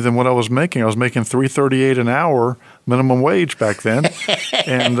money than what I was making. I was making $3.38 an hour minimum wage back then.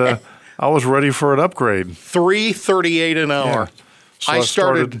 And I was ready for an upgrade. $3.38 an hour. Yeah. So I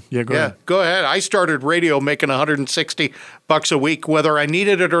started. Go ahead. I started radio making $160 a week, whether I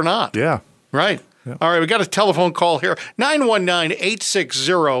needed it or not. Yeah. Right. Yeah. All right. We got a telephone call here.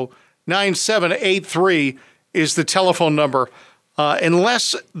 919-860-9783 is the telephone number.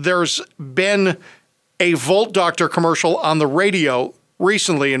 Unless there's been a Volt Doctor commercial on the radio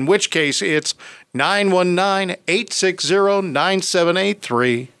recently, in which case it's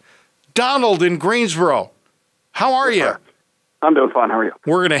 919-860-9783. Donald in Greensboro. How are you? I'm doing fine. How are you?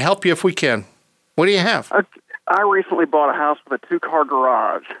 We're going to help you if we can. What do you have? I recently bought a house with a 2-car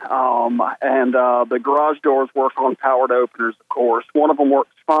garage, and the garage doors work on powered openers, of course. One of them works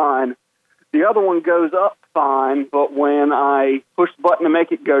fine. The other one goes up fine, but when I push the button to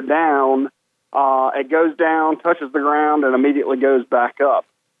make it go down, it goes down, touches the ground, and immediately goes back up,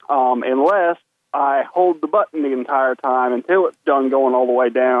 unless I hold the button the entire time until it's done going all the way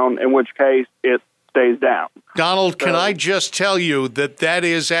down, in which case it stays down. Donald, can I just tell you that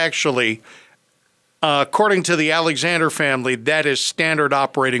is actually, according to the Alexander family, that is standard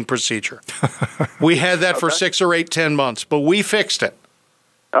operating procedure. We had that for 6 or 8, 10 months, but we fixed it.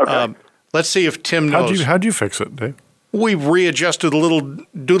 Okay. Let's see if Tim knows. How'd you fix it, Dave? We readjusted the little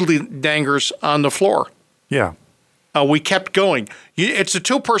doodly dangers on the floor. Yeah. We kept going. It's a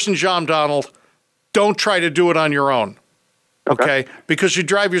 2-person job, Donald. Don't try to do it on your own, okay? Because you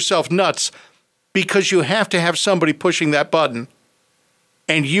drive yourself nuts. Because you have to have somebody pushing that button,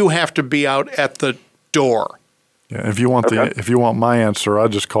 and you have to be out at the door. Yeah, if you want my answer, I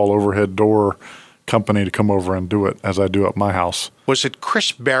just call Overhead Door Company to come over and do it as I do at my house. Was it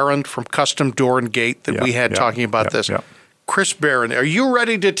Chris Barron from Custom Door and Gate that we had talking about this? Yeah. Chris Barron, are you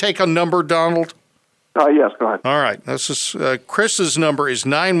ready to take a number, Donald? Yes, go ahead. All right. This is Chris's number is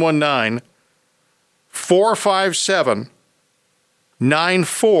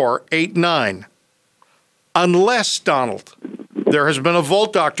 919-457-9489. Unless, Donald, there has been a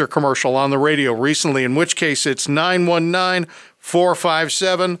Volt Doctor commercial on the radio recently, in which case it's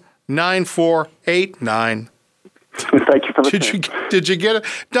 919-457-9489. Thank you for the Did you get it?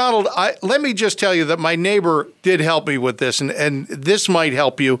 Donald, let me just tell you that my neighbor did help me with this, and this might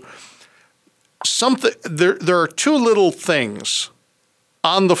help you. There are two little things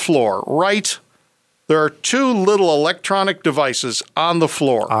on the floor, right? There are two little electronic devices on the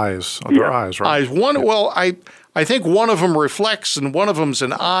floor. Eyes. They're eyes, right? Eyes. One. Well, I think one of them reflects and one of them's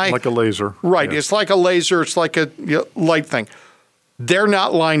an eye. Like a laser. Right. Yeah. It's like a laser. It's like a light thing. They're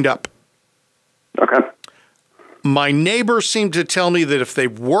not lined up. Okay. My neighbor seemed to tell me that if they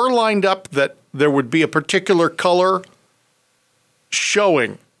were lined up, that there would be a particular color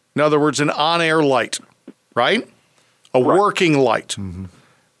showing. In other words, an on-air light, right? A working light. Mm-hmm.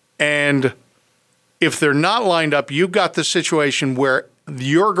 And if they're not lined up, you've got the situation where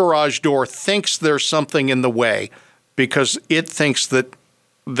your garage door thinks there's something in the way because it thinks that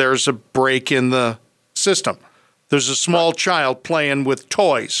there's a break in the system. There's a small child playing with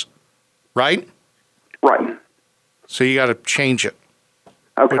toys, right? Right. So you got to change it.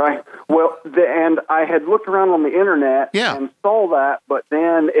 Okay. Well, and I had looked around on the internet and saw that, but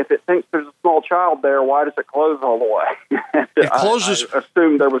then if it thinks there's a small child there, why does it close all the way? It closes. I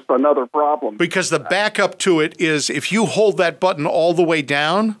assumed there was another problem. Because the backup to it is if you hold that button all the way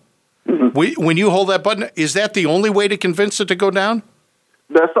down, when you hold that button, is that the only way to convince it to go down?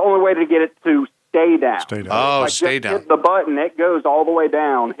 That's the only way to get it to stay down. Stay down. Oh, Like stay just down. hit the button, it goes all the way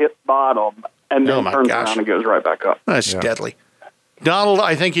down, hits bottom, and then turns around and goes right back up. That's deadly. Donald,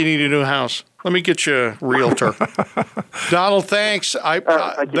 I think you need a new house. Let me get you a realtor. Donald, thanks. Sorry,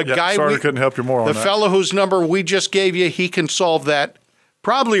 I couldn't help you more on the that. fellow whose number we just gave you, he can solve that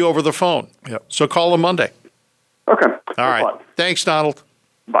probably over the phone. Yep. So call him Monday. Okay. All right. Thanks, Donald.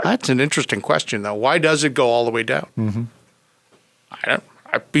 Bye. That's an interesting question, though. Why does it go all the way down? Mm-hmm. It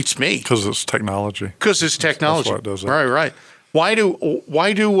beats me. Because it's technology. Because it's technology. That's why it does that. Right.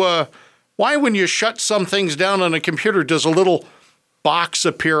 Why when you shut some things down on a computer, does a little box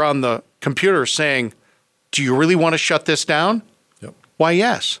appear on the computer saying, do you really want to shut this down? Yep. Why,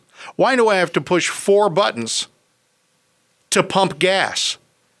 yes. Why do I have to push 4 buttons to pump gas,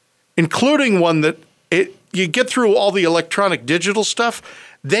 including one that you get through all the electronic digital stuff,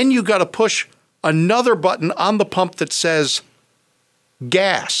 then you got to push another button on the pump that says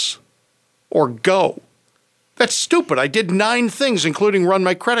gas or go. That's stupid. I did 9 things, including run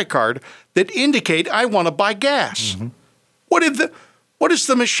my credit card, that indicate I want to buy gas. Mm-hmm. What does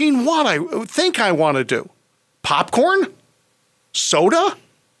the machine want? I think I want to do popcorn, soda,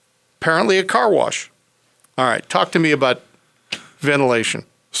 apparently a car wash. All right, talk to me about ventilation.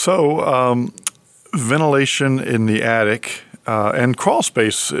 So, ventilation in the attic and crawl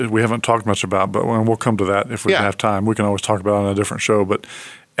space we haven't talked much about, but we'll come to that if we have time. We can always talk about it on a different show. But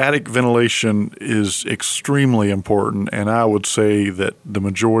attic ventilation is extremely important, and I would say that the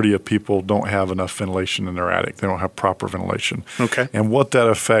majority of people don't have enough ventilation in their attic. They don't have proper ventilation. Okay. And what that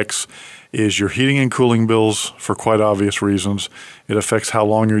affects is your heating and cooling bills for quite obvious reasons. It affects how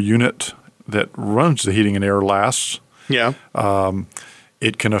long your unit that runs the heating and air lasts. Yeah.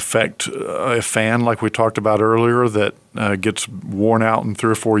 It can affect a fan, like we talked about earlier, that gets worn out in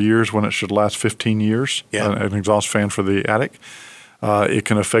 3 or 4 years when it should last 15 years, an exhaust fan for the attic. It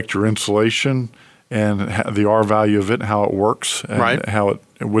can affect your insulation and the R value of it and how it works, and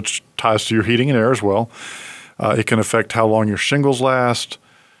which ties to your heating and air as well. It can affect how long your shingles last,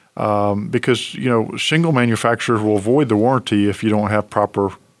 because shingle manufacturers will void the warranty if you don't have proper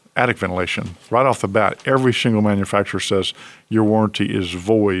attic ventilation. Right off the bat, every shingle manufacturer says your warranty is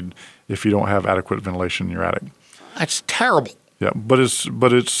void if you don't have adequate ventilation in your attic. That's terrible. Yeah, but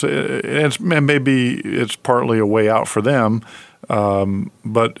maybe it's partly a way out for them.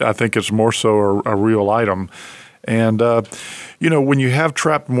 But I think it's more so a real item. And, when you have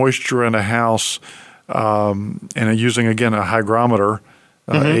trapped moisture in a house and using, again, a hygrometer,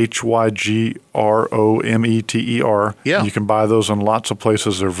 Hygrometer, you can buy those in lots of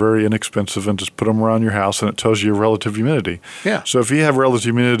places. They're very inexpensive, and just put them around your house, and it tells you your relative humidity. Yeah. So if you have relative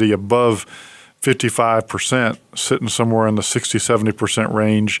humidity above 55%, sitting somewhere in the 60-70%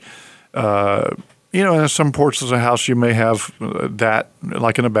 range, in some portions of the house you may have that,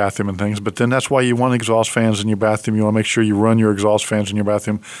 like in a bathroom and things, but then that's why you want exhaust fans in your bathroom. You want to make sure you run your exhaust fans in your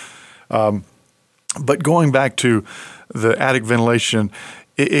bathroom. But going back to the attic ventilation,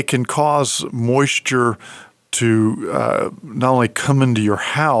 it can cause moisture to not only come into your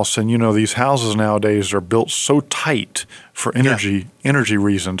house, and these houses nowadays are built so tight for energy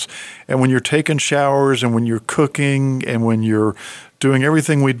reasons, and when you're taking showers and when you're cooking and when you're doing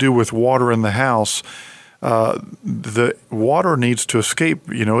everything we do with water in the house, the water needs to escape.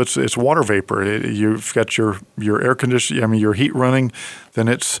 It's water vapor. You've got your air conditioning, your heat running, then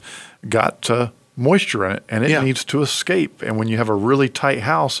it's got moisture in it, and it needs to escape. And when you have a really tight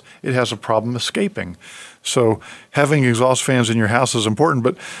house, it has a problem escaping. So having exhaust fans in your house is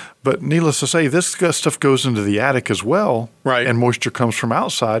important, but needless to say, this stuff goes into the attic as well, right? And moisture comes from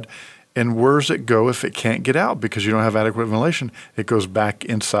outside. And where does it go if it can't get out because you don't have adequate ventilation? It goes back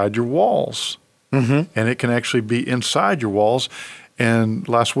inside your walls, and it can actually be inside your walls. And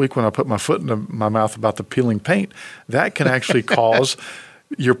last week when I put my foot in my mouth about the peeling paint, that can actually cause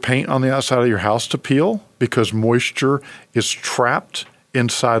your paint on the outside of your house to peel because moisture is trapped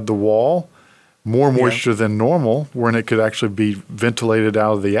inside the wall. More moisture than normal, when it could actually be ventilated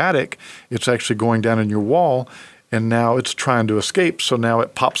out of the attic. It's actually going down in your wall, and now it's trying to escape. So now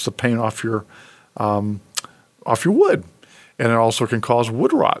it pops the paint off your wood, and it also can cause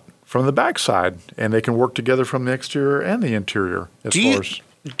wood rot from the backside. And they can work together from the exterior and the interior.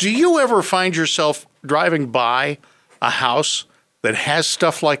 Do you ever find yourself driving by a house that has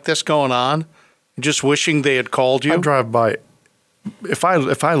stuff like this going on, and just wishing they had called you? I drive by. If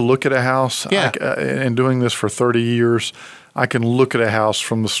I look at a house, and doing this for 30 years, I can look at a house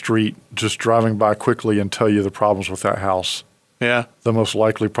from the street, just driving by quickly, and tell you the problems with that house. Yeah. The most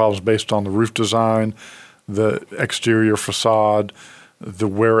likely problems based on the roof design, the exterior facade,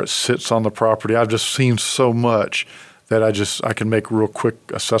 where it sits on the property. I've just seen so much that I can make real quick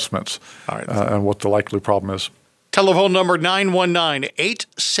assessments on what the likely problem is. Telephone number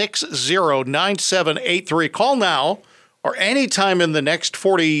 919-860-9783. Call now or anytime in the next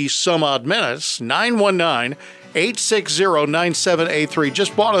 40-some-odd minutes, 919-860-9783.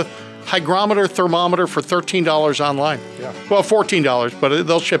 Just bought a hygrometer thermometer for $13 online. Yeah. Well, $14, but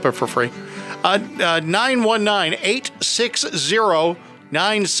they'll ship it for free.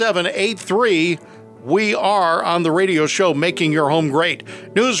 919-860-9783. We are on the radio show Making Your Home Great.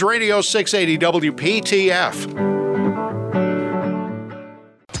 News Radio 680 WPTF.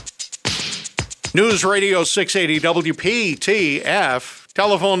 News Radio 680 WPTF.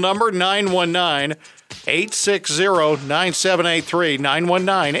 Telephone number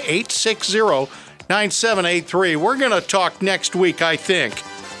 919-860-9783. 919-860-9783. We're going to talk next week, I think,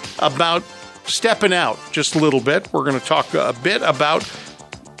 about stepping out just a little bit. We're going to talk a bit about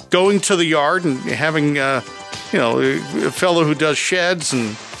going to the yard and having, a fellow who does sheds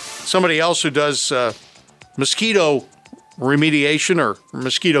and somebody else who does mosquito remediation or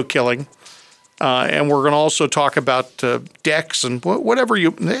mosquito killing. And we're going to also talk about decks and whatever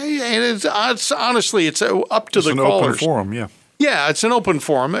you. And it's honestly, it's up to the callers. It's an open forum, yeah. Yeah, it's an open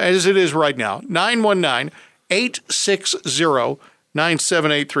forum as it is right now.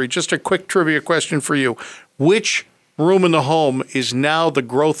 919-860-9783. Just a quick trivia question for you: which room in the home is now the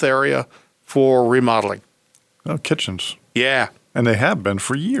growth area for remodeling? Oh, kitchens. Yeah, and they have been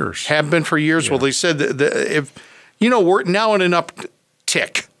for years. Yeah. Well, they said that we're now in an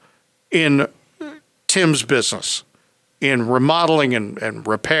uptick in Tim's business, in remodeling and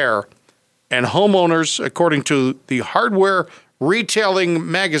repair, and homeowners, according to the Hardware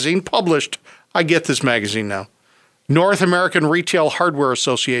Retailing magazine published, I get this magazine now, North American Retail Hardware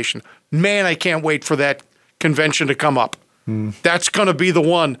Association. Man, I can't wait for that convention to come up. That's going to be the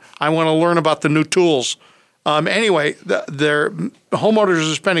one. I want to learn about the new tools. Anyway, their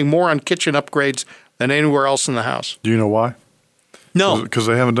homeowners are spending more on kitchen upgrades than anywhere else in the house. Do you know why? No. Because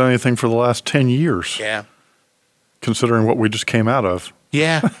they haven't done anything for the last 10 years. Yeah. Considering what we just came out of.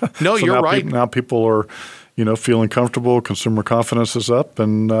 Yeah. No, so you're right. Now people are, feeling comfortable. Consumer confidence is up,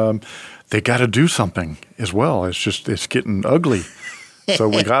 and they got to do something as well. It's getting ugly. So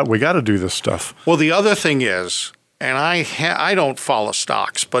we got to do this stuff. Well, the other thing is, and I don't follow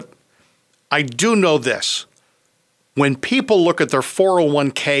stocks, but I do know this. When people look at their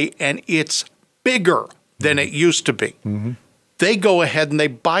 401k and it's bigger than it used to be, they go ahead and they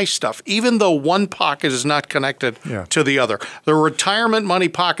buy stuff, even though one pocket is not connected to the other. The retirement money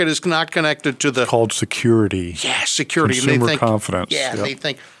pocket is not connected to the... It's called security. Yeah, security. Consumer confidence. Yeah, they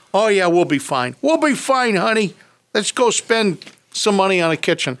think, oh, yeah, we'll be fine. We'll be fine, honey. Let's go spend some money on a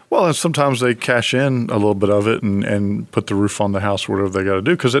kitchen. Well, and sometimes they cash in a little bit of it and put the roof on the house, whatever they got to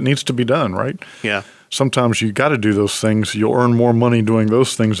do, because it needs to be done, right? Yeah. Sometimes you got to do those things. You'll earn more money doing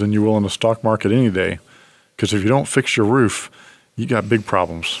those things than you will in the stock market any day. Because if you don't fix your roof, you got big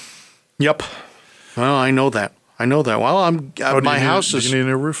problems. Yep. Well, I know that. Well, my house is... Do you need a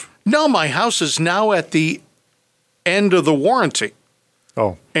new roof? No, my house is now at the end of the warranty.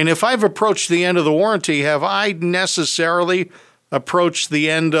 Oh, And if I've approached the end of the warranty, have I necessarily approached the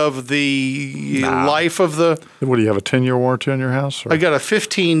end of the life of the? what do you have, a 10-year warranty on your house? Or? I got a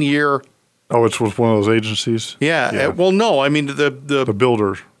 15-year. Oh, it's with one of those agencies? Yeah. Well, no. I mean The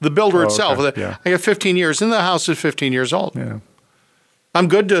builder. the builder Oh, itself. okay, yeah. I got 15 years, and the house is 15 years old. Yeah. I'm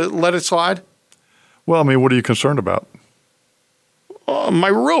good to let it slide. Well, I mean, what are you concerned about? My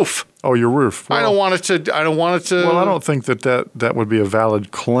roof. Oh, your roof. I don't want it to. I don't want it to. Well, I don't think that would be a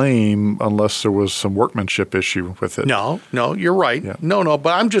valid claim unless there was some workmanship issue with it. No, you're right. Yeah. No,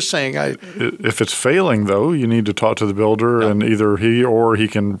 but I'm just saying. If it's failing, though, you need to talk to the builder, and either he or he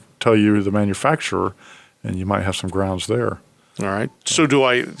can tell you the manufacturer, and you might have some grounds there. All right. So do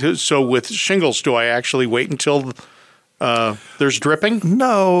I? So with shingles, do I actually wait until there's dripping?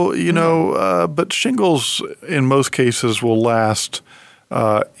 No, but shingles in most cases will last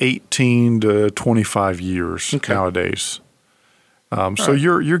 18 to 25 years nowadays. So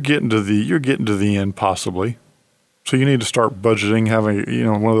you're getting to the end possibly. So you need to start budgeting, having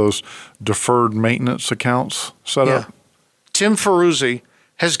one of those deferred maintenance accounts set up. Tim Ferruzzi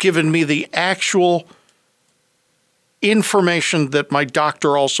has given me the actual information that my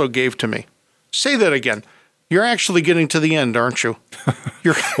doctor also gave to me. Say that again. You're actually getting to the end, aren't you?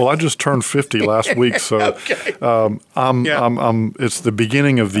 Well, I just turned 50 last week, so it's the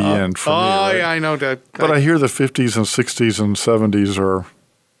beginning of the end for me. Right? Yeah, I know that. But I hear the 50s and 60s and 70s are,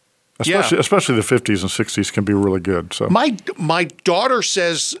 especially the 50s and 60s, can be really good. So my daughter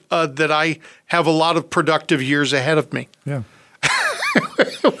says that I have a lot of productive years ahead of me. Yeah.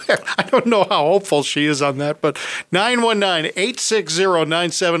 I don't know how hopeful she is on that, but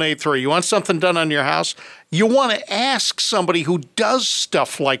 919-860-9783. You want something done on your house? You want to ask somebody who does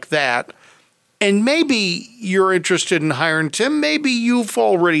stuff like that, and maybe you're interested in hiring Tim. Maybe you've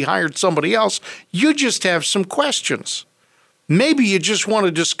already hired somebody else. You just have some questions. Maybe you just want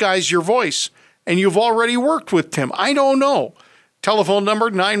to disguise your voice, and you've already worked with Tim. I don't know. Telephone number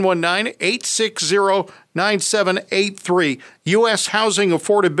 919-860-9783. U.S. housing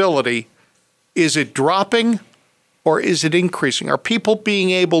affordability, is it dropping or is it increasing? Are people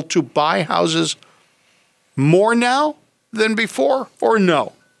being able to buy houses more now than before or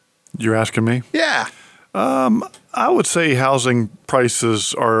no? You're asking me? Yeah. I would say housing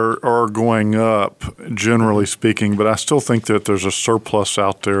prices are going up, generally speaking, but I still think that there's a surplus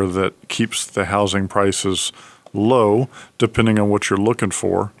out there that keeps the housing prices low, depending on what you're looking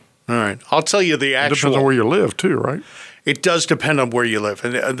for. All right. I'll tell you the actual. It depends on where you live, too, right? It does depend on where you live.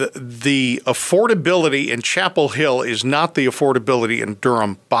 And the affordability in Chapel Hill is not the affordability in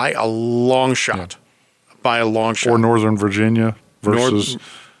Durham by a long shot. Yeah. By a long shot. Or Northern Virginia versus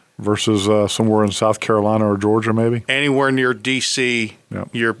somewhere in South Carolina or Georgia, maybe? Anywhere near D.C.,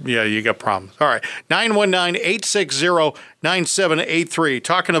 you got problems. All right. 919-860-9783.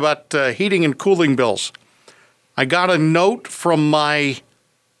 Talking about heating and cooling bills. I got a note from my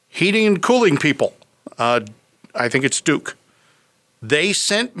heating and cooling people. I think it's Duke. They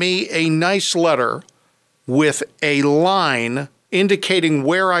sent me a nice letter with a line indicating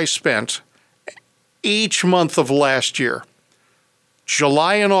where I spent each month of last year.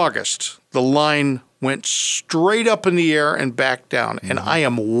 July and August, the line went straight up in the air and back down, and I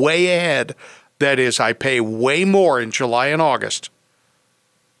am way ahead. That is, I pay way more in July and August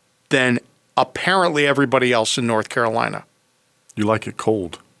than apparently everybody else in North Carolina. You like it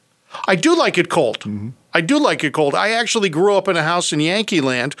cold? I do like it cold. Mm-hmm. I do like it cold. I actually grew up in a house in Yankee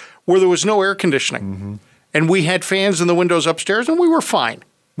Land where there was no air conditioning, and we had fans in the windows upstairs, and we were fine.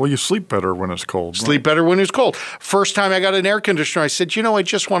 Well, you sleep better when it's cold. Sleep better when it's cold. First time I got an air conditioner, I said, I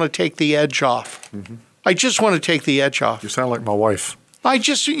just want to take the edge off. I just want to take the edge off. You sound like my wife. I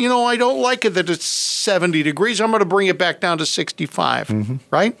just, I don't like it that it's 70 degrees. I'm going to bring it back down to 65,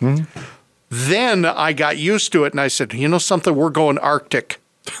 right? Then I got used to it, and I said, something, we're going Arctic.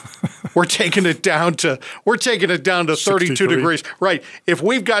 We're taking it down to 32 degrees. Right. If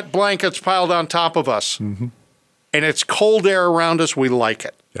we've got blankets piled on top of us and it's cold air around us, we like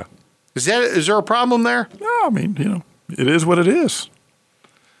it. Yeah. Is there a problem there? No, I mean, it is what it is.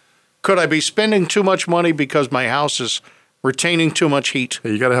 Could I be spending too much money because my house is retaining too much heat?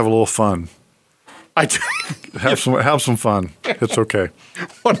 Hey, you got to have a little fun. Have some fun. It's okay.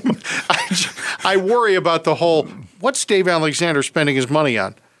 I worry about the whole, what's Dave Alexander spending his money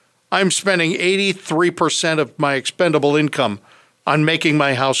on? I'm spending 83% of my expendable income on making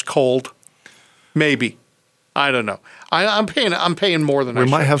my house cold. Maybe. I don't know. I'm paying more than I should.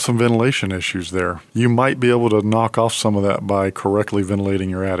 We might have some ventilation issues there. You might be able to knock off some of that by correctly ventilating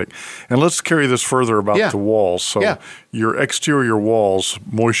your attic. And let's carry this further about the walls. So your exterior walls,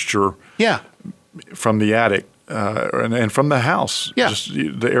 moisture from the attic and from the house. Yeah. Just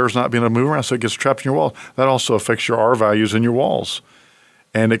the air's not being able to move around, so it gets trapped in your walls. That also affects your R values in your walls.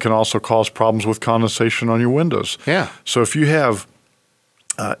 And it can also cause problems with condensation on your windows. Yeah. So if you have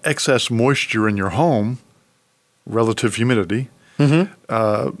excess moisture in your home, relative humidity,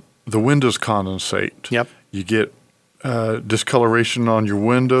 the windows condensate. Yep. You get discoloration on your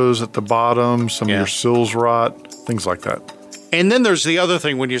windows at the bottom, some of your sills rot, things like that. And then there's the other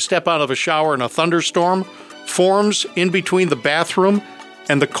thing. When you step out of a shower and a thunderstorm forms in between the bathroom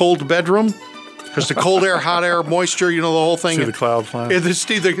and the cold bedroom, because the cold air, hot air, moisture, the whole thing. See the clouds flying?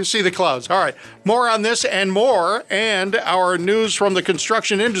 See the clouds. All right. More on this and more, and our news from the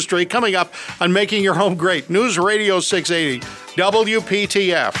construction industry coming up on Making Your Home Great. News Radio 680,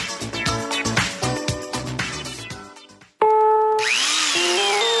 WPTF.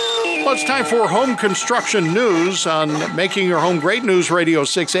 Well, it's time for home construction news on Making Your Home Great. News Radio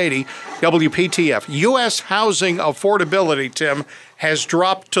 680, WPTF. U.S. housing affordability, Tim, has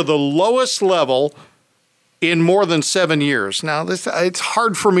dropped to the lowest level in more than 7 years. Now, it's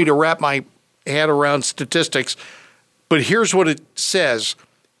hard for me to wrap my head around statistics, but here's what it says.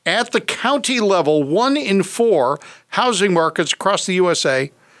 At the county level, 1 in 4 housing markets across the USA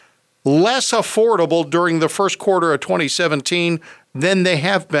less affordable during the first quarter of 2017 than they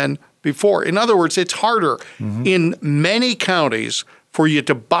have been before. In other words, it's harder in many counties for you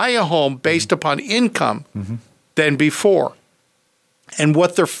to buy a home based upon income than before. And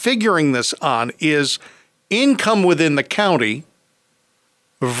what they're figuring this on is income within the county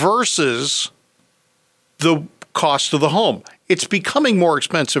versus the cost of the home. It's becoming more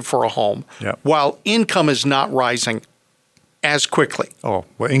expensive for a home while income is not rising as quickly. Oh,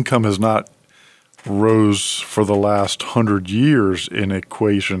 well, income has not rose for the last 100 years in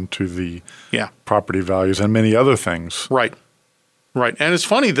equation to the property values and many other things. Right. And it's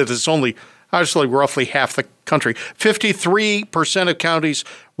funny that it's only obviously roughly half the country. 53% of counties,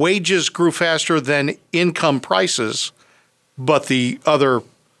 wages grew faster than income prices, but the other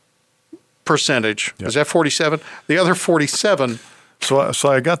percentage, is that 47? The other 47. So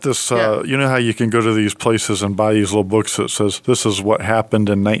I got this, you know how you can go to these places and buy these little books that says this is what happened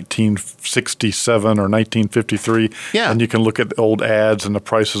in 1967 or 1953. Yeah. And you can look at the old ads and the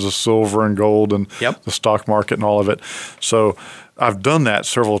prices of silver and gold and the stock market and all of it. So I've done that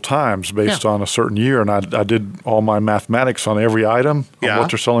several times based on a certain year, and I did all my mathematics on every item, on what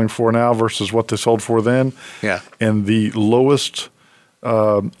they're selling for now versus what they sold for then. Yeah. And the lowest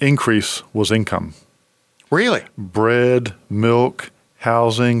increase was income. Really? Bread, milk,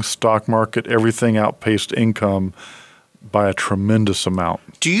 housing, stock market, everything outpaced income by a tremendous amount.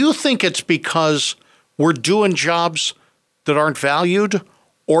 Do you think it's because we're doing jobs that aren't valued,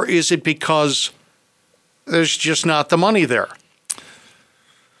 or is it because there's just not the money there?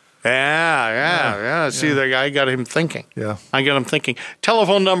 Yeah. See, I got him thinking. Yeah. I got him thinking.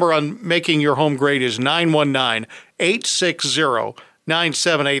 Telephone number on Making Your Home Great is 919-860-9783.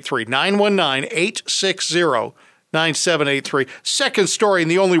 919-860-9783. Second story, and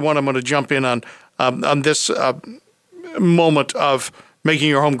the only one I'm going to jump in on this moment of Making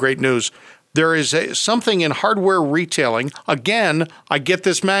Your Home Great news. There is something in hardware retailing. Again, I get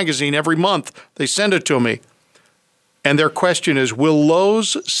this magazine every month. They send it to me. And their question is, will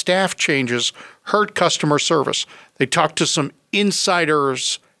Lowe's staff changes hurt customer service? They talked to some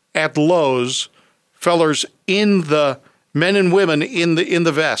insiders at Lowe's, fellers in the men and women in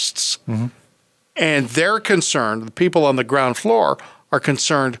the vests. And they're concerned, the people on the ground floor are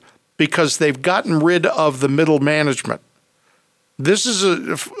concerned because they've gotten rid of the middle management. This is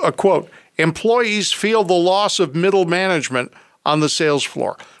a quote, employees feel the loss of middle management on the sales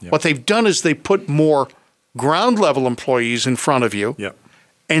floor. What they've done is they put more ground level employees in front of you,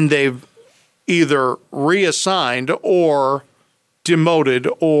 and they've either reassigned or demoted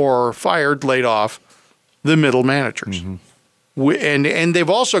or fired, laid off the middle managers. And they've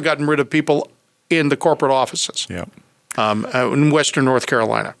also gotten rid of people in the corporate offices in Western North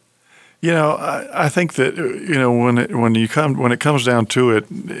Carolina. You know, I think that when it comes down to it,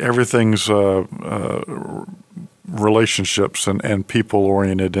 everything's relationships and people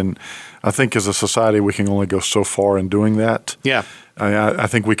oriented, and I think as a society we can only go so far in doing that. Yeah, I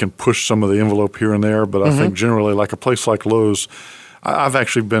think we can push some of the envelope here and there, but I think generally, like a place like Lowe's, I've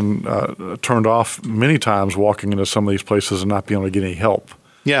actually been turned off many times walking into some of these places and not being able to get any help.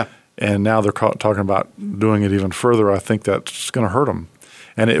 Yeah, and now they're talking about doing it even further. I think that's going to hurt them.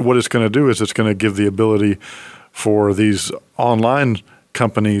 And what it's going to do is it's going to give the ability for these online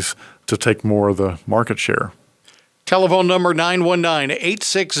companies to take more of the market share. Telephone number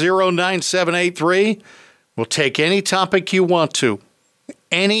 919-860-9783. We'll take any topic you want to,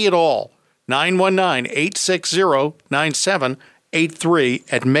 any at all.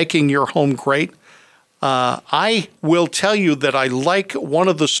 919-860-9783 at Making Your Home Great. I will tell you that I like one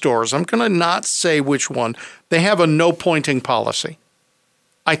of the stores. I'm going to not say which one. They have a no pointing policy.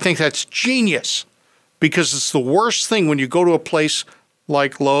 I think that's genius because it's the worst thing when you go to a place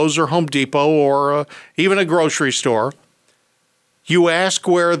like Lowe's or Home Depot or even a grocery store. You ask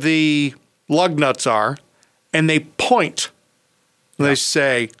where the lug nuts are, and they point. And they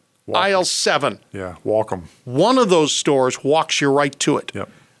say, aisle 7. Yeah, walk them. One of those stores walks you right to it. Yep.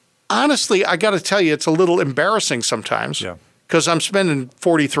 Honestly, I got to tell you, it's a little embarrassing sometimes because I'm spending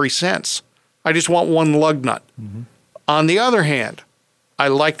 43 cents. I just want one lug nut. Mm-hmm. On the other hand, I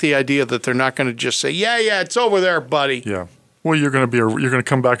like the idea that they're not going to just say, yeah, it's over there, buddy. Yeah. Well, you're going to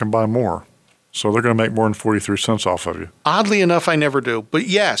come back and buy more. So they're going to make more than 43 cents off of you. Oddly enough, I never do. But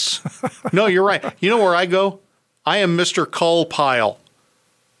yes. No, you're right. You know where I go? I am Mr. Coal Pile.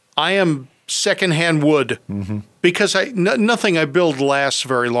 I am secondhand wood because nothing I build lasts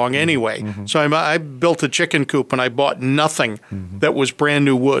very long anyway. Mm-hmm. So I built a chicken coop and I bought nothing that was brand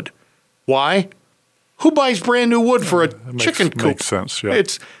new wood. Why? Who buys brand new wood for a chicken coop? Makes sense, yeah.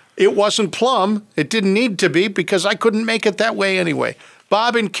 It wasn't plumb. It didn't need to be because I couldn't make it that way anyway.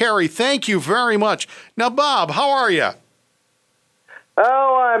 Bob and Carrie, thank you very much. Now, Bob, how are you?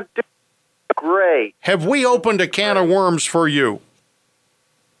 Oh, I'm doing great. Have we opened a can of worms for you?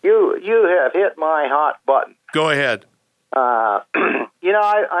 You have hit my hot button. Go ahead. I'm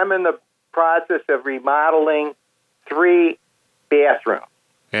in the process of remodeling 3 bathrooms.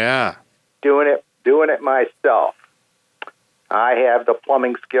 Yeah. Doing it myself. I have the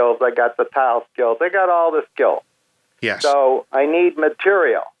plumbing skills. I got the tile skills. I got all the skills. Yes. So I need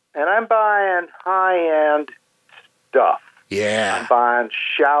material, and I'm buying high-end stuff. Yeah. I'm buying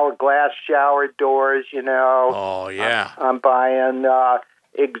glass shower doors. Oh yeah. I'm buying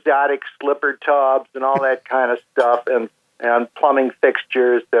exotic slipper tubs and all that kind of stuff, and plumbing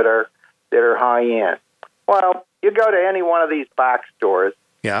fixtures that are high end. Well, you go to any one of these box stores.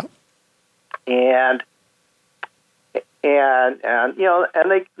 Yeah. And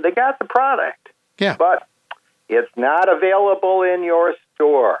they got the product. Yeah. But it's not available in your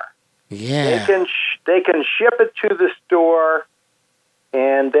store. Yeah. They can ship it to the store,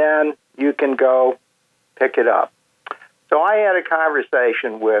 and then you can go pick it up. So I had a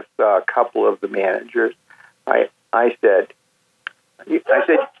conversation with a couple of the managers. I said,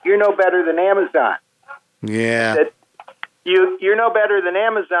 you're no better than Amazon. Yeah. I said, you're no better than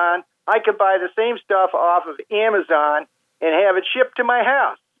Amazon. I could buy the same stuff off of Amazon and have it shipped to my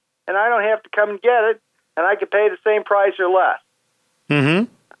house, and I don't have to come and get it, and I could pay the same price or less. Mm-hmm.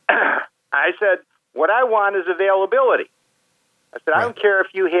 I said, what I want is availability. I said, I don't care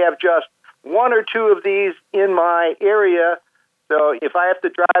if you have just 1 or 2 of these in my area, so if I have to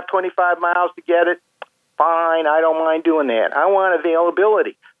drive 25 miles to get it, fine, I don't mind doing that. I want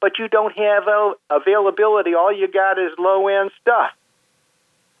availability. But you don't have availability. All you got is low-end stuff.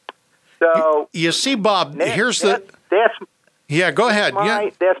 So you see, Bob, go ahead.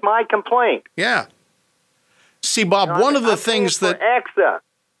 That's my complaint. Yeah. See, Bob, one of the things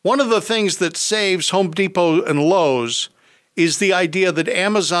that saves Home Depot and Lowe's is the idea that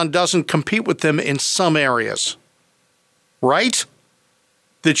Amazon doesn't compete with them in some areas. Right?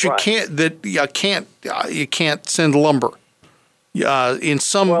 That you can't send lumber. In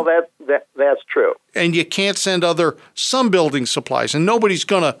some Well, that's true. And you can't send some building supplies, and nobody's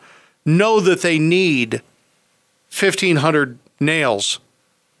going to know that they need 1,500 nails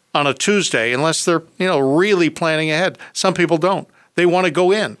on a Tuesday unless they're really planning ahead. Some people don't. They want to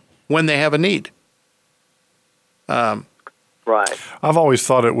go in when they have a need. Right. I've always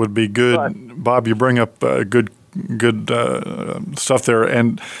thought it would be good, Bob. You bring up good stuff there,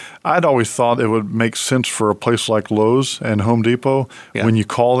 and I'd always thought it would make sense for a place like Lowe's and Home Depot when you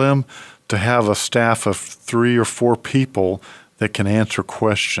call them to have a staff of 3 or 4 people that can answer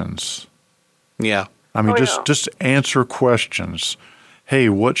questions. Yeah. I mean, just answer questions. Hey,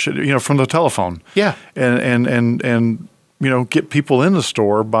 what should from the telephone? Yeah. And get people in the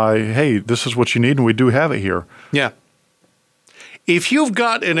store by, hey, this is what you need, and we do have it here. Yeah. If you've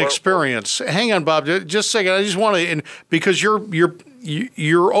got an experience, hang on, Bob, just a second. I just want to, because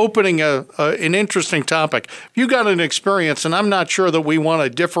you're opening an interesting topic. If you got an experience, and I'm not sure that we want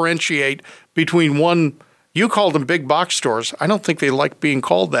to differentiate between one. You called them big box stores. I don't think they like being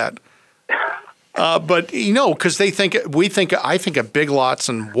called that. But because I think of Big Lots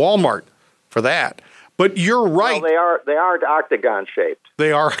and Walmart for that. But you're right. Well, they aren't octagon shaped.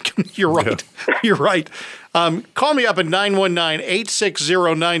 They are. You're right. Yeah. You're right. Call me up at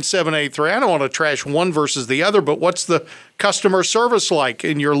 919-860-9783. I don't want to trash one versus the other, but what's the customer service like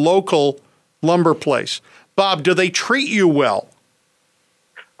in your local lumber place. Bob, do they treat you well?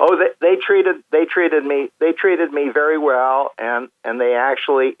 Oh, they treated me very well, and they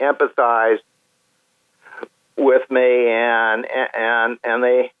actually empathized with me, and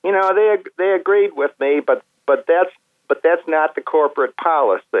they they agreed with me, but that's not the corporate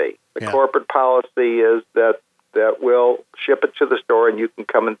policy. The corporate policy is that we'll ship it to the store and you can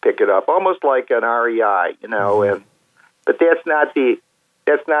come and pick it up, almost like an REI, but that's not the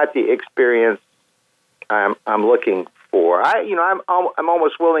experience I'm looking for. I'm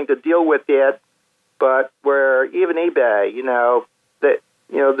almost willing to deal with it, but where even eBay, the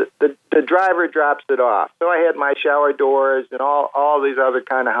driver drops it off. So I had my shower doors and all these other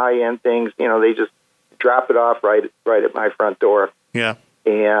kind of high end things. They just drop it off right at my front door. Yeah.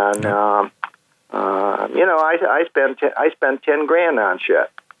 And I spend $10,000 on shit.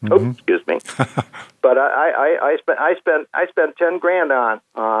 Mm-hmm. Oh, excuse me. But I spent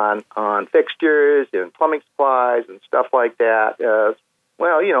 $10,000 on fixtures and plumbing supplies and stuff like that.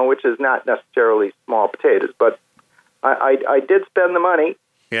 Which is not necessarily small potatoes, but I did spend the money.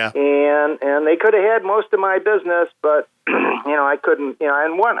 Yeah. And they could have had most of my business, but I couldn't. And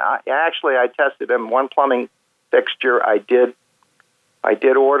I tested them. One plumbing fixture I did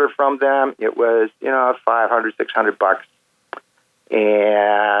order from them. It was $500-$600,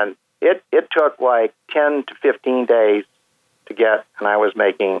 and it took like 10 to 15 days to get, and I was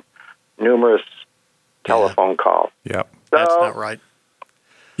making numerous telephone calls. Yep. So, that's not right.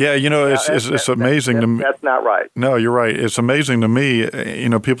 Yeah, it's amazing to me. That's not right. No, you're right. It's amazing to me.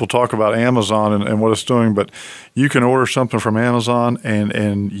 People talk about Amazon and what it's doing, but you can order something from Amazon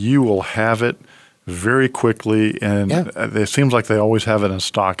and you will have it very quickly, and it seems like they always have it in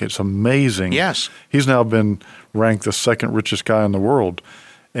stock. It's amazing. Yes. He's now been ranked the second richest guy in the world,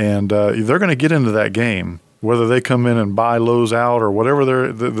 and they're going to get into that game. Whether they come in and buy Lowe's out or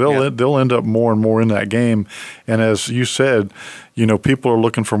whatever, they'll end up more and more in that game. And as you said, people are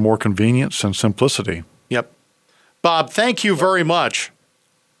looking for more convenience and simplicity. Yep. Bob, thank you very much.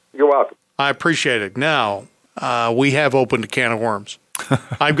 You're welcome. I appreciate it. Now, we have opened a can of worms.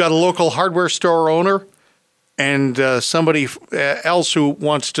 I've got a local hardware store owner and somebody else who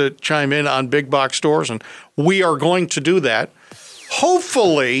wants to chime in on big box stores, and we are going to do that.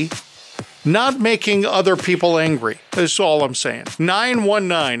 Hopefully, not making other people angry. That's all I'm saying.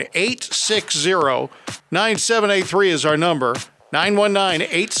 919-860-9783 is our number.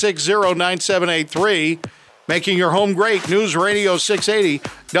 919-860-9783. Making your home great. News Radio 680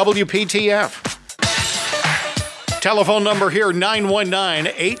 WPTF. Telephone number here,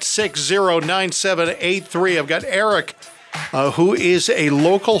 919-860-9783. I've got Eric, who is a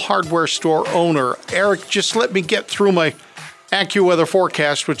local hardware store owner. Eric, just let me get through my AccuWeather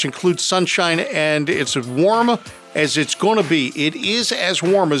forecast, which includes sunshine, and it's as warm as it's going to be. It is as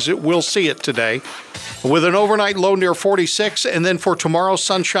warm as it will see it today, with an overnight low near 46, and then for tomorrow,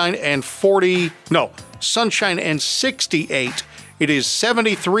 sunshine and 68. It is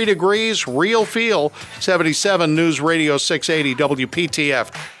 73 degrees, real feel, 77, News Radio 680 WPTF.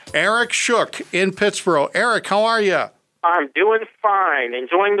 Eric Shook in Pittsburgh. Eric, how are you? I'm doing fine,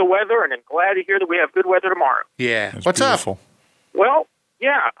 enjoying the weather, and I'm glad to hear that we have good weather tomorrow. Yeah. That's What's beautiful. up? Well,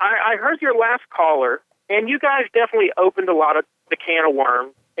 yeah, I heard your last caller, and you guys definitely opened a lot of the can of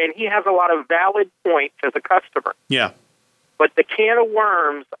worms, and he has a lot of valid points as a customer. Yeah. But the can of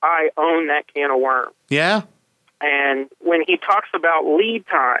worms, I own that can of worms. Yeah? And when he talks about lead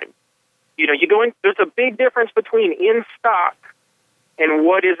time, there's a big difference between in stock and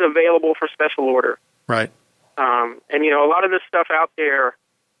what is available for special order. Right. And a lot of this stuff out there,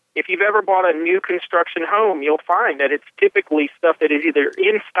 if you've ever bought a new construction home, you'll find that it's typically stuff that is either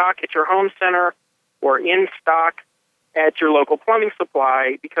in stock at your home center or in stock at your local plumbing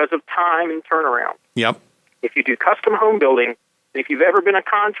supply because of time and turnaround. Yep. If you do custom home building, and if you've ever been a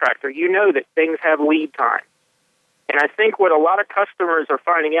contractor, you know that things have lead time. And I think what a lot of customers are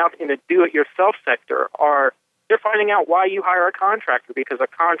finding out in the do-it-yourself sector they're finding out why you hire a contractor, because a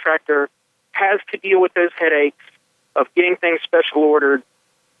contractor has to deal with those headaches of getting things special ordered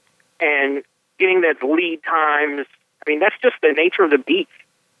and getting those lead times. I mean, that's just the nature of the beast.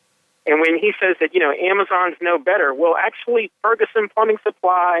 And when he says that, Amazon's no better, well, actually, Ferguson Plumbing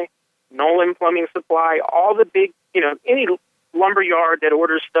Supply, Nolan Plumbing Supply, all the big, any lumber yard that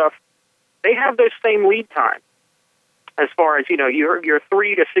orders stuff, they have those same lead times. As far as, you're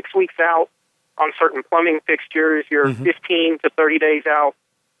 3 to 6 weeks out on certain plumbing fixtures, you're 15 to 30 days out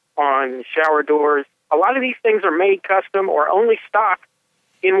on shower doors. A lot of these things are made custom or only stock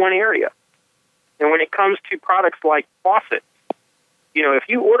in one area. And when it comes to products like faucets, if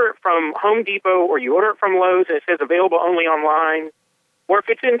you order it from Home Depot or you order it from Lowe's and it says available only online, or if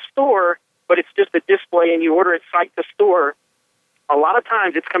it's in store, but it's just a display and you order it site to store, a lot of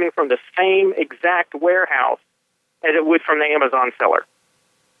times it's coming from the same exact warehouse as it would from the Amazon seller.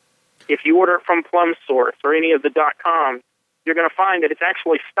 If you order it from PlumSource or any of the .com, you're going to find that it's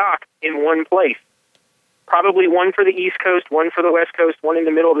actually stocked in one place. Probably one for the East Coast, one for the West Coast, one in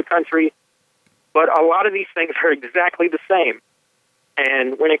the middle of the country. But a lot of these things are exactly the same.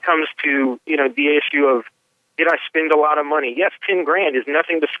 And when it comes to, the issue of, did I spend a lot of money? Yes, $10,000 is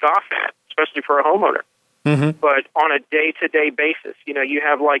nothing to scoff at, especially for a homeowner. Mm-hmm. But on a day-to-day basis, you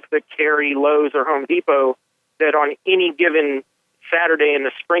have like the Cary, Lowe's, or Home Depot that on any given Saturday in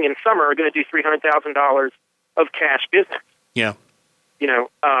the spring and summer are going to do $300,000 of cash business. Yeah.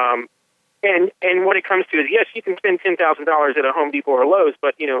 And what it comes to is, yes, you can spend $10,000 at a Home Depot or Lowe's,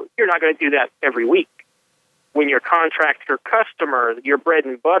 but, you're not going to do that every week. When your contractor customer, your bread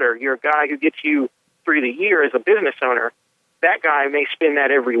and butter, your guy who gets you through the year as a business owner, that guy may spend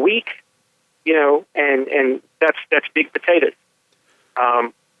that every week, and that's big potatoes.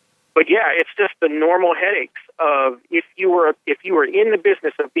 But yeah, it's just the normal headaches of if you were in the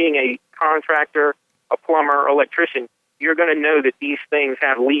business of being a contractor, a plumber, electrician, you're going to know that these things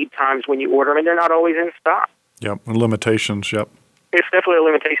have lead times when you order them, and they're not always in stock. Yep, and limitations. Yep, it's definitely a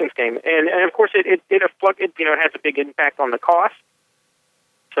limitations game, and of course it has a big impact on the cost.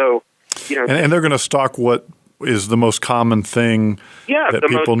 So, and they're going to stock what is the most common thing that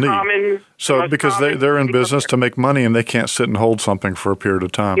people need. So because they're in business to make money and they can't sit and hold something for a period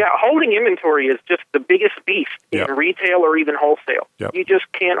of time. Yeah, holding inventory is just the biggest beast in retail or even wholesale. Yep. You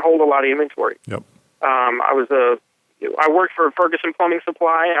just can't hold a lot of inventory. Yep. I worked for Ferguson Plumbing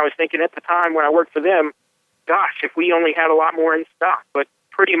Supply, and I was thinking at the time when I worked for them, gosh, if we only had a lot more in stock. But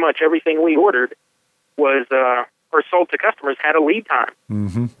pretty much everything we ordered was or sold to customers had a lead time.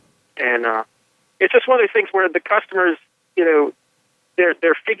 Mm-hmm. And it's just one of those things where the customers,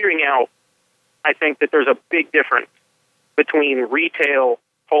 they're figuring out, I think, that there's a big difference between retail,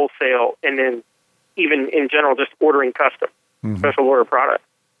 wholesale, and then even in general just ordering custom, special order product.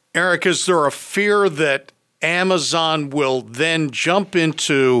 Eric, is there a fear that Amazon will then jump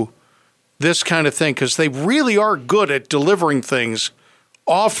into this kind of thing? Because they really are good at delivering things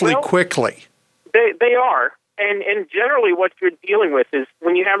awfully quickly. They are. And generally what you're dealing with is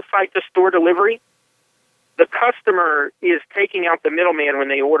when you have site-to-store delivery, the customer is taking out the middleman when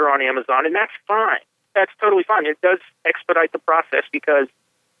they order on Amazon, and that's fine. That's totally fine. It does expedite the process because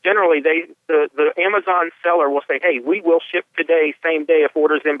generally the Amazon seller will say, hey, we will ship today, same day if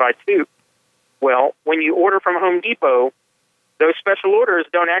orders in by 2. Well, when you order from Home Depot, those special orders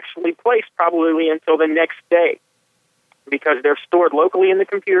don't actually place probably until the next day because they're stored locally in the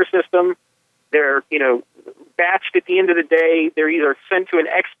computer system. They're, batched at the end of the day. They're either sent to an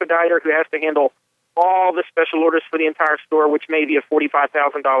expediter who has to handle all the special orders for the entire store, which may be a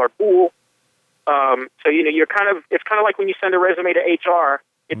 $45,000 pool. So, it's kind of like when you send a resume to HR,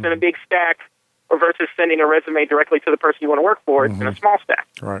 it's in a big stack versus sending a resume directly to the person you want to work for. It's in a small stack.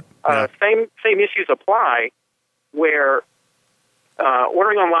 Right. Same issues apply where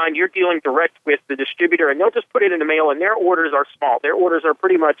ordering online, you're dealing direct with the distributor, and they'll just put it in the mail, and their orders are small. Their orders are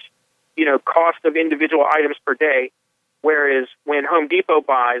pretty much, cost of individual items per day, whereas when Home Depot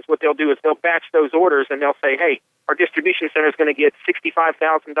buys, what they'll do is they'll batch those orders, and they'll say, hey, our distribution center is going to get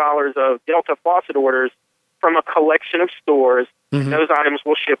 $65,000 of Delta faucet orders from a collection of stores. And those items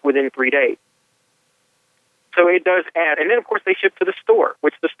will ship within 3 days. So it does add, and then of course they ship to the store,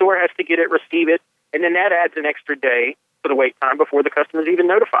 which the store has to get it, receive it, and then that adds an extra day for the wait time before the customer's even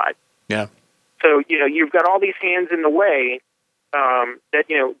notified. Yeah. So, you've got all these hands in the way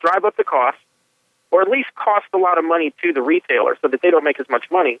that, drive up the cost, or at least cost a lot of money to the retailer so that they don't make as much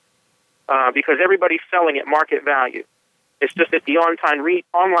money because everybody's selling at market value. It's just that the online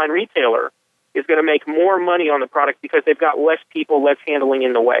retailer is going to make more money on the product because they've got less people, less handling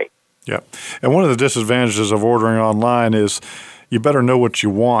in the way. Yeah. And one of the disadvantages of ordering online is you better know what you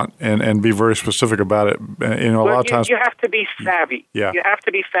want and be very specific about it. A lot of times you have to be savvy. Yeah. You have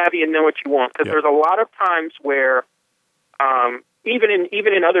to be savvy and know what you want because there's a lot of times where even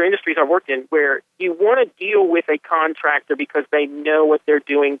in other industries I've worked in where you want to deal with a contractor because they know what they're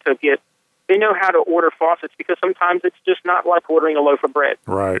doing they know how to order faucets because sometimes it's just not like ordering a loaf of bread.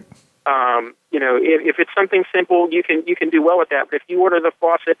 Right. If it's something simple, you can do well with that. But if you order the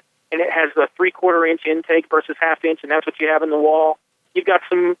faucet and it has a 3/4 inch intake versus 1/2 inch, and that's what you have in the wall, you've got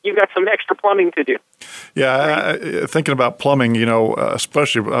some extra plumbing to do. Yeah, thinking about plumbing,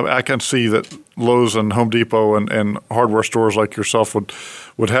 especially I can see that Lowe's and Home Depot and hardware stores like yourself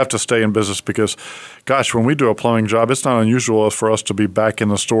would have to stay in business because, gosh, when we do a plumbing job, it's not unusual for us to be back in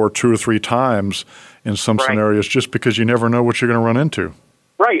the store 2 or 3 times in some scenarios just because you never know what you're going to run into.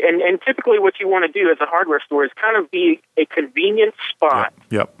 Right, and typically what you want to do as a hardware store is kind of be a convenient spot.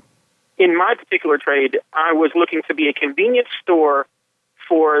 Yep. In my particular trade, I was looking to be a convenient store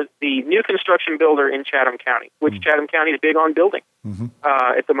for the new construction builder in Chatham County, which Chatham County is big on building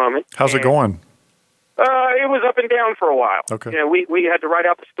at the moment. How's it going? It was up and down for a while. Okay. You know, we had to ride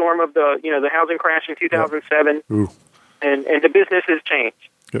out the storm of the housing crash in 2007, and the business has changed.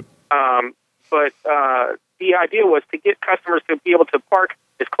 Good. But the idea was to get customers to be able to park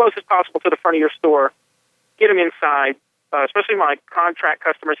as close as possible to the front of your store, get them inside, especially my contract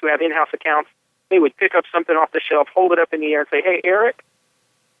customers who have in-house accounts. They would pick up something off the shelf, hold it up in the air, and say, "Hey, Eric,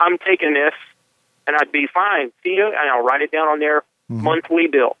 I'm taking this," and I'd be fine. See you, and I'll write it down on their monthly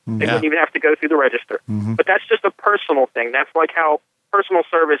bill. They wouldn't even have to go through the register. But that's just a personal thing. That's like how personal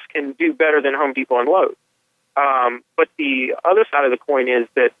service can do better than Home Depot and Lowe's. But the other side of the coin is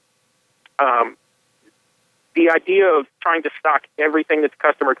that the idea of trying to stock everything that the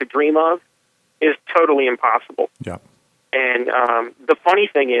customer could dream of is totally impossible. Yeah. And the funny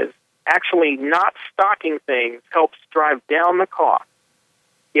thing is, actually not stocking things helps drive down the cost.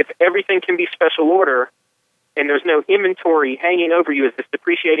 If everything can be special order and there's no inventory hanging over you as this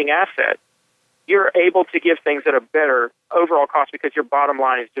depreciating asset, you're able to give things at a better overall cost because your bottom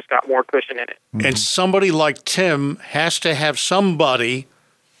line has just got more cushion in it. And somebody like Tim has to have somebody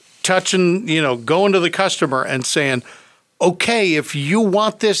touching, going to the customer and saying, okay, if you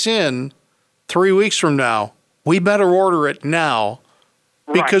want this in 3 weeks from now, we better order it now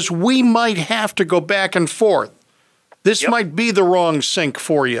because we might have to go back and forth. This might be the wrong sink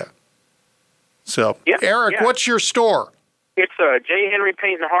for you. So, Eric, what's your store? It's J. Henry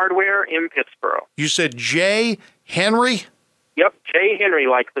Paint and Hardware in Pittsburgh. You said J. Henry? Yep, J. Henry,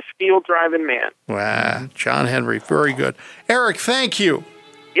 like the steel driving man. Wow, John Henry, very good. Eric, thank you.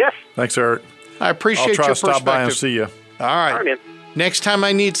 Yes. Thanks, Eric. I appreciate your perspective. I'll try to stop by and see you. All right. All right, man. Next time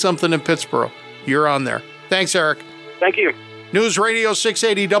I need something in Pittsburgh, you're on there. Thanks, Eric. Thank you. News Radio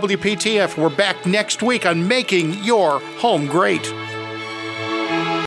 680 WPTF. We're back next week on Making Your Home Great.